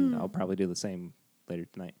 and Hmm. I'll probably do the same later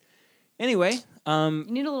tonight. Anyway, You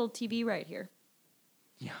need a little TV right here.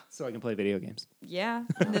 yeah, so I can play video games. Yeah,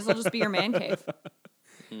 this will just be your man cave.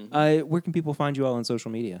 Where can people find you all on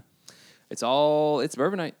social media? It's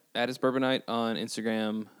Bourbon Night. At It's Bourbon Night on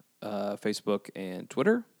Instagram, Facebook, and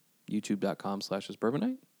Twitter. YouTube.com/Bourbon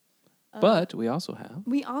Night. But we also have.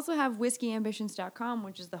 We also have whiskeyambitions.com,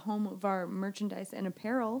 which is the home of our merchandise and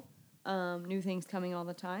apparel. New things coming all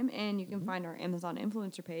the time. And you can find our Amazon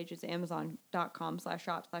influencer page. It's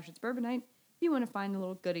amazon.com/shop/It's Bourbon Night. If you want to find the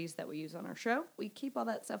little goodies that we use on our show, we keep all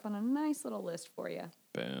that stuff on a nice little list for you.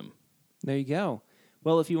 Boom. There you go.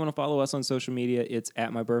 Well, if you want to follow us on social media, it's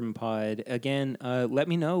at My Bourbon Pod. Again, let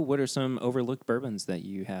me know what are some overlooked bourbons that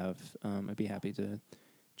you have. I'd be happy to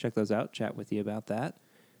check those out, chat with you about that.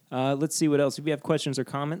 Let's see what else. If you have questions or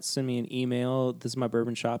comments, send me an email. This is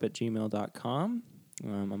mybourbonshop@gmail.com.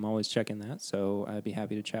 I'm always checking that, so I'd be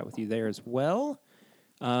happy to chat with you there as well.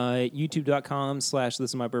 YouTube.com/This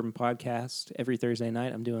is My Bourbon Podcast. Every Thursday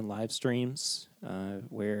night, I'm doing live streams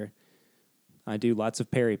where I do lots of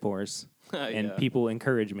Perry pours. And Yeah. people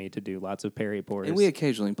encourage me to do lots of Perry pours. And we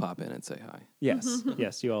occasionally pop in and say hi. Yes,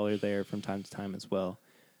 yes, you all are there from time to time as well.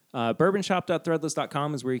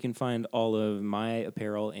 Bourbonshop.threadless.com is where you can find all of my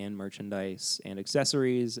apparel and merchandise and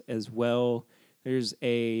accessories as well. There's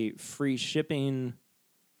a free shipping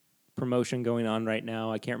promotion going on right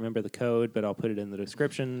now. I can't remember the code, but I'll put it in the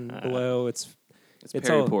description below. It's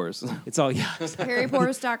Perry all Pours. It's all yeah.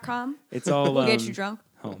 Perrypours.com. It's all We'll get you drunk.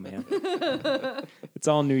 Oh man, it's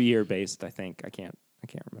all New Year based. I think I can't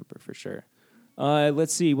remember for sure.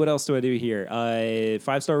 Let's see, what else do I do here?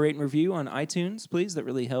 5-star rate and review on iTunes, please. That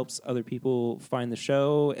really helps other people find the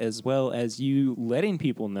show, as well as you letting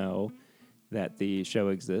people know that the show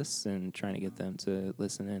exists and trying to get them to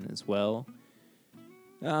listen in as well.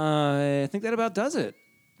 I think that about does it.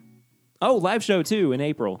 Oh, live show too in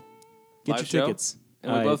April. Get Live your show? tickets.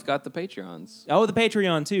 And we both got the Patreons. Oh, the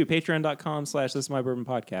Patreon too. Patreon.com/This Is My Bourbon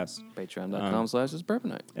Podcast. Patreon.com/It's Bourbon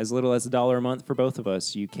Night. As little as $1 a month for both of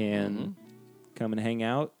us. You can come and hang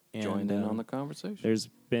out. And, Join in on the conversation. There's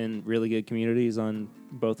been really good communities on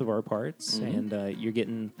both of our parts, and you're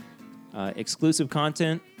getting exclusive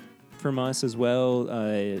content from us as well.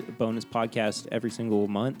 Bonus podcast every single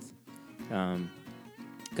month.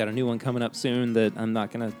 Got a new one coming up soon that I'm not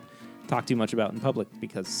going to talk too much about in public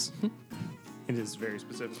because it is very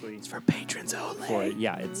specifically It's for patrons only. for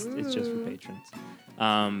it's just for patrons.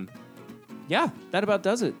 Yeah, that about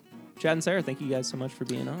does it. Chad and Sarah, thank you guys so much for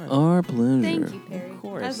being on. Our pleasure. Thank you, Perry. Of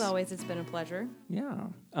course. As always, it's been a pleasure. Yeah.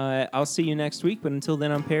 I'll see you next week, but until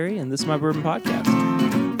then, I'm Perry, and this is My Bourbon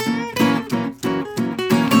Podcast.